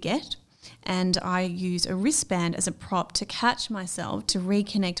will forget, and I use a wristband as a prop to catch myself, to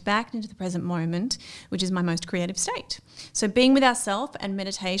reconnect back into the present moment, which is my most creative state. So being with ourselves and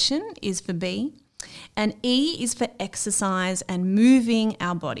meditation is for B. And E is for exercise and moving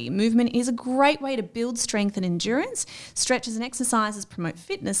our body. Movement is a great way to build strength and endurance. Stretches and exercises promote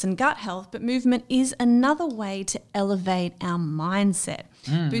fitness and gut health, but movement is another way to elevate our mindset,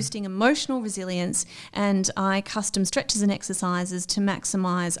 boosting emotional resilience. And I custom stretches and exercises to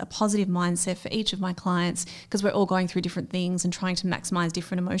maximize a positive mindset for each of my clients, because we're all going through different things and trying to maximize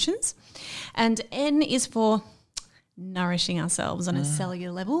different emotions. And N is for nourishing ourselves on a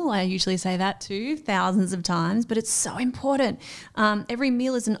cellular level. I usually say that too thousands of times, but it's so important. Every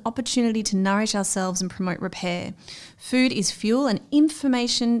meal is an opportunity to nourish ourselves and promote repair. Food is fuel and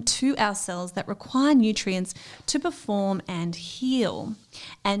information to our cells that require nutrients to perform and heal.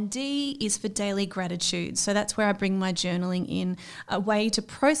 And D is for daily gratitude. So that's where I bring my journaling in, a way to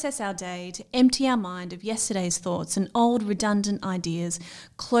process our day, to empty our mind of yesterday's thoughts and old redundant ideas,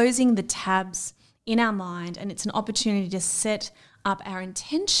 closing the tabs in our mind, and it's an opportunity to set up our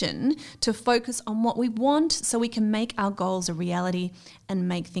intention to focus on what we want so we can make our goals a reality and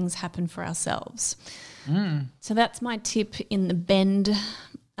make things happen for ourselves. So that's my tip in the bend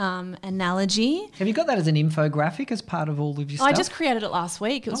analogy. Have you got that as an infographic as part of all of your stuff? I just created it last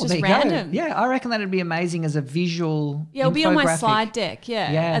week. It was just there you random. go. Yeah, I reckon that'd be amazing as a visual it'll be on my infographic. slide deck,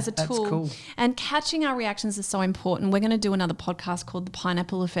 as a tool. That's cool. And catching our reactions is so important. We're going to do another podcast called The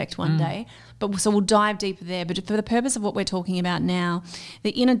Pineapple Effect one day, so we'll dive deeper there. But for the purpose of what we're talking about now, the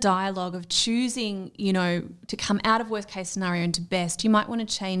inner dialogue of choosing, to come out of worst case scenario into best, you might want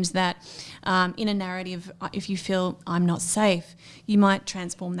to change that inner narrative. If you feel I'm not safe, you might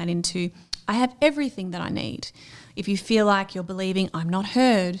transform that into I have everything that I need. If you feel like you're believing I'm not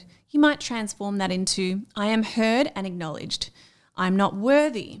heard, you might transform that into I am heard and acknowledged. I'm not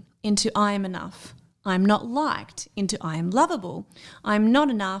worthy into I am enough. I'm not liked into I am lovable. I'm not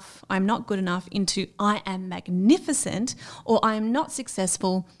enough, I'm not good enough into I am magnificent, or I am not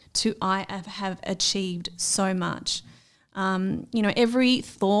successful to I have achieved so much. Every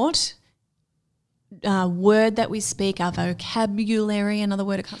thought, word that we speak, our vocabulary, another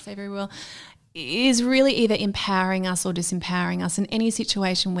word I can't say very well, is really either empowering us or disempowering us. In any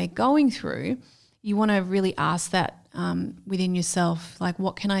situation we're going through, you want to really ask that within yourself, like,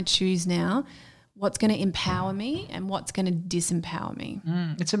 what can I choose now? What's going to empower me and what's going to disempower me?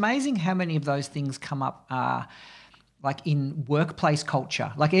 It's amazing how many of those things come up like in workplace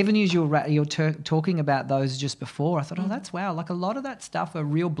culture. Like even as you're talking about those just before, I thought, that's wow. Like a lot of that stuff are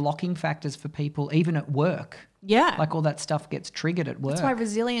real blocking factors for people, even at work. Yeah. Like all that stuff gets triggered at work. That's why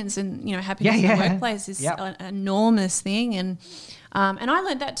resilience and, happiness in the workplace is an enormous thing. And I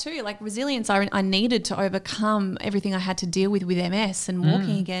learned that too. Like resilience, I needed to overcome everything I had to deal with MS and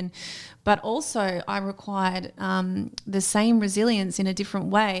walking again. But also I required the same resilience in a different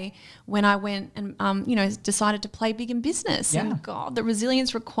way when I went and, decided to play big in business. Yeah. And God, the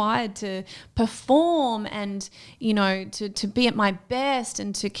resilience required to perform and, to be at my best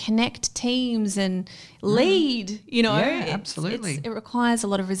and to connect teams and lead, Yeah, absolutely. It requires a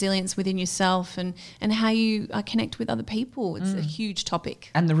lot of resilience within yourself and how you connect with other people. It's a huge topic.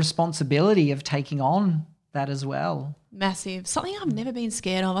 And the responsibility of taking on that as well. Massive. Something I've never been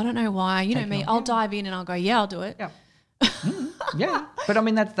scared of. I don't know why. You know me, I'll dive in and I'll go, I'll do it. Yeah. Yeah. But I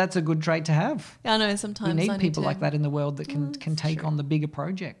mean, that's a good trait to have. I know sometimes we need I people like that in the world that can take on the bigger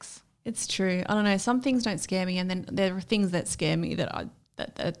projects. It's true. I don't know. Some things don't scare me, and then there are things that scare me that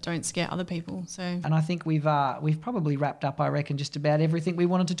don't scare other people. So, and I think we've probably wrapped up, I reckon, just about everything we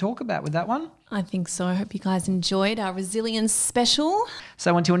wanted to talk about with that one. I think so. I hope you guys enjoyed our resilience special.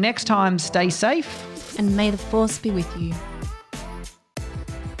 So until next time, stay safe. And may the force be with you.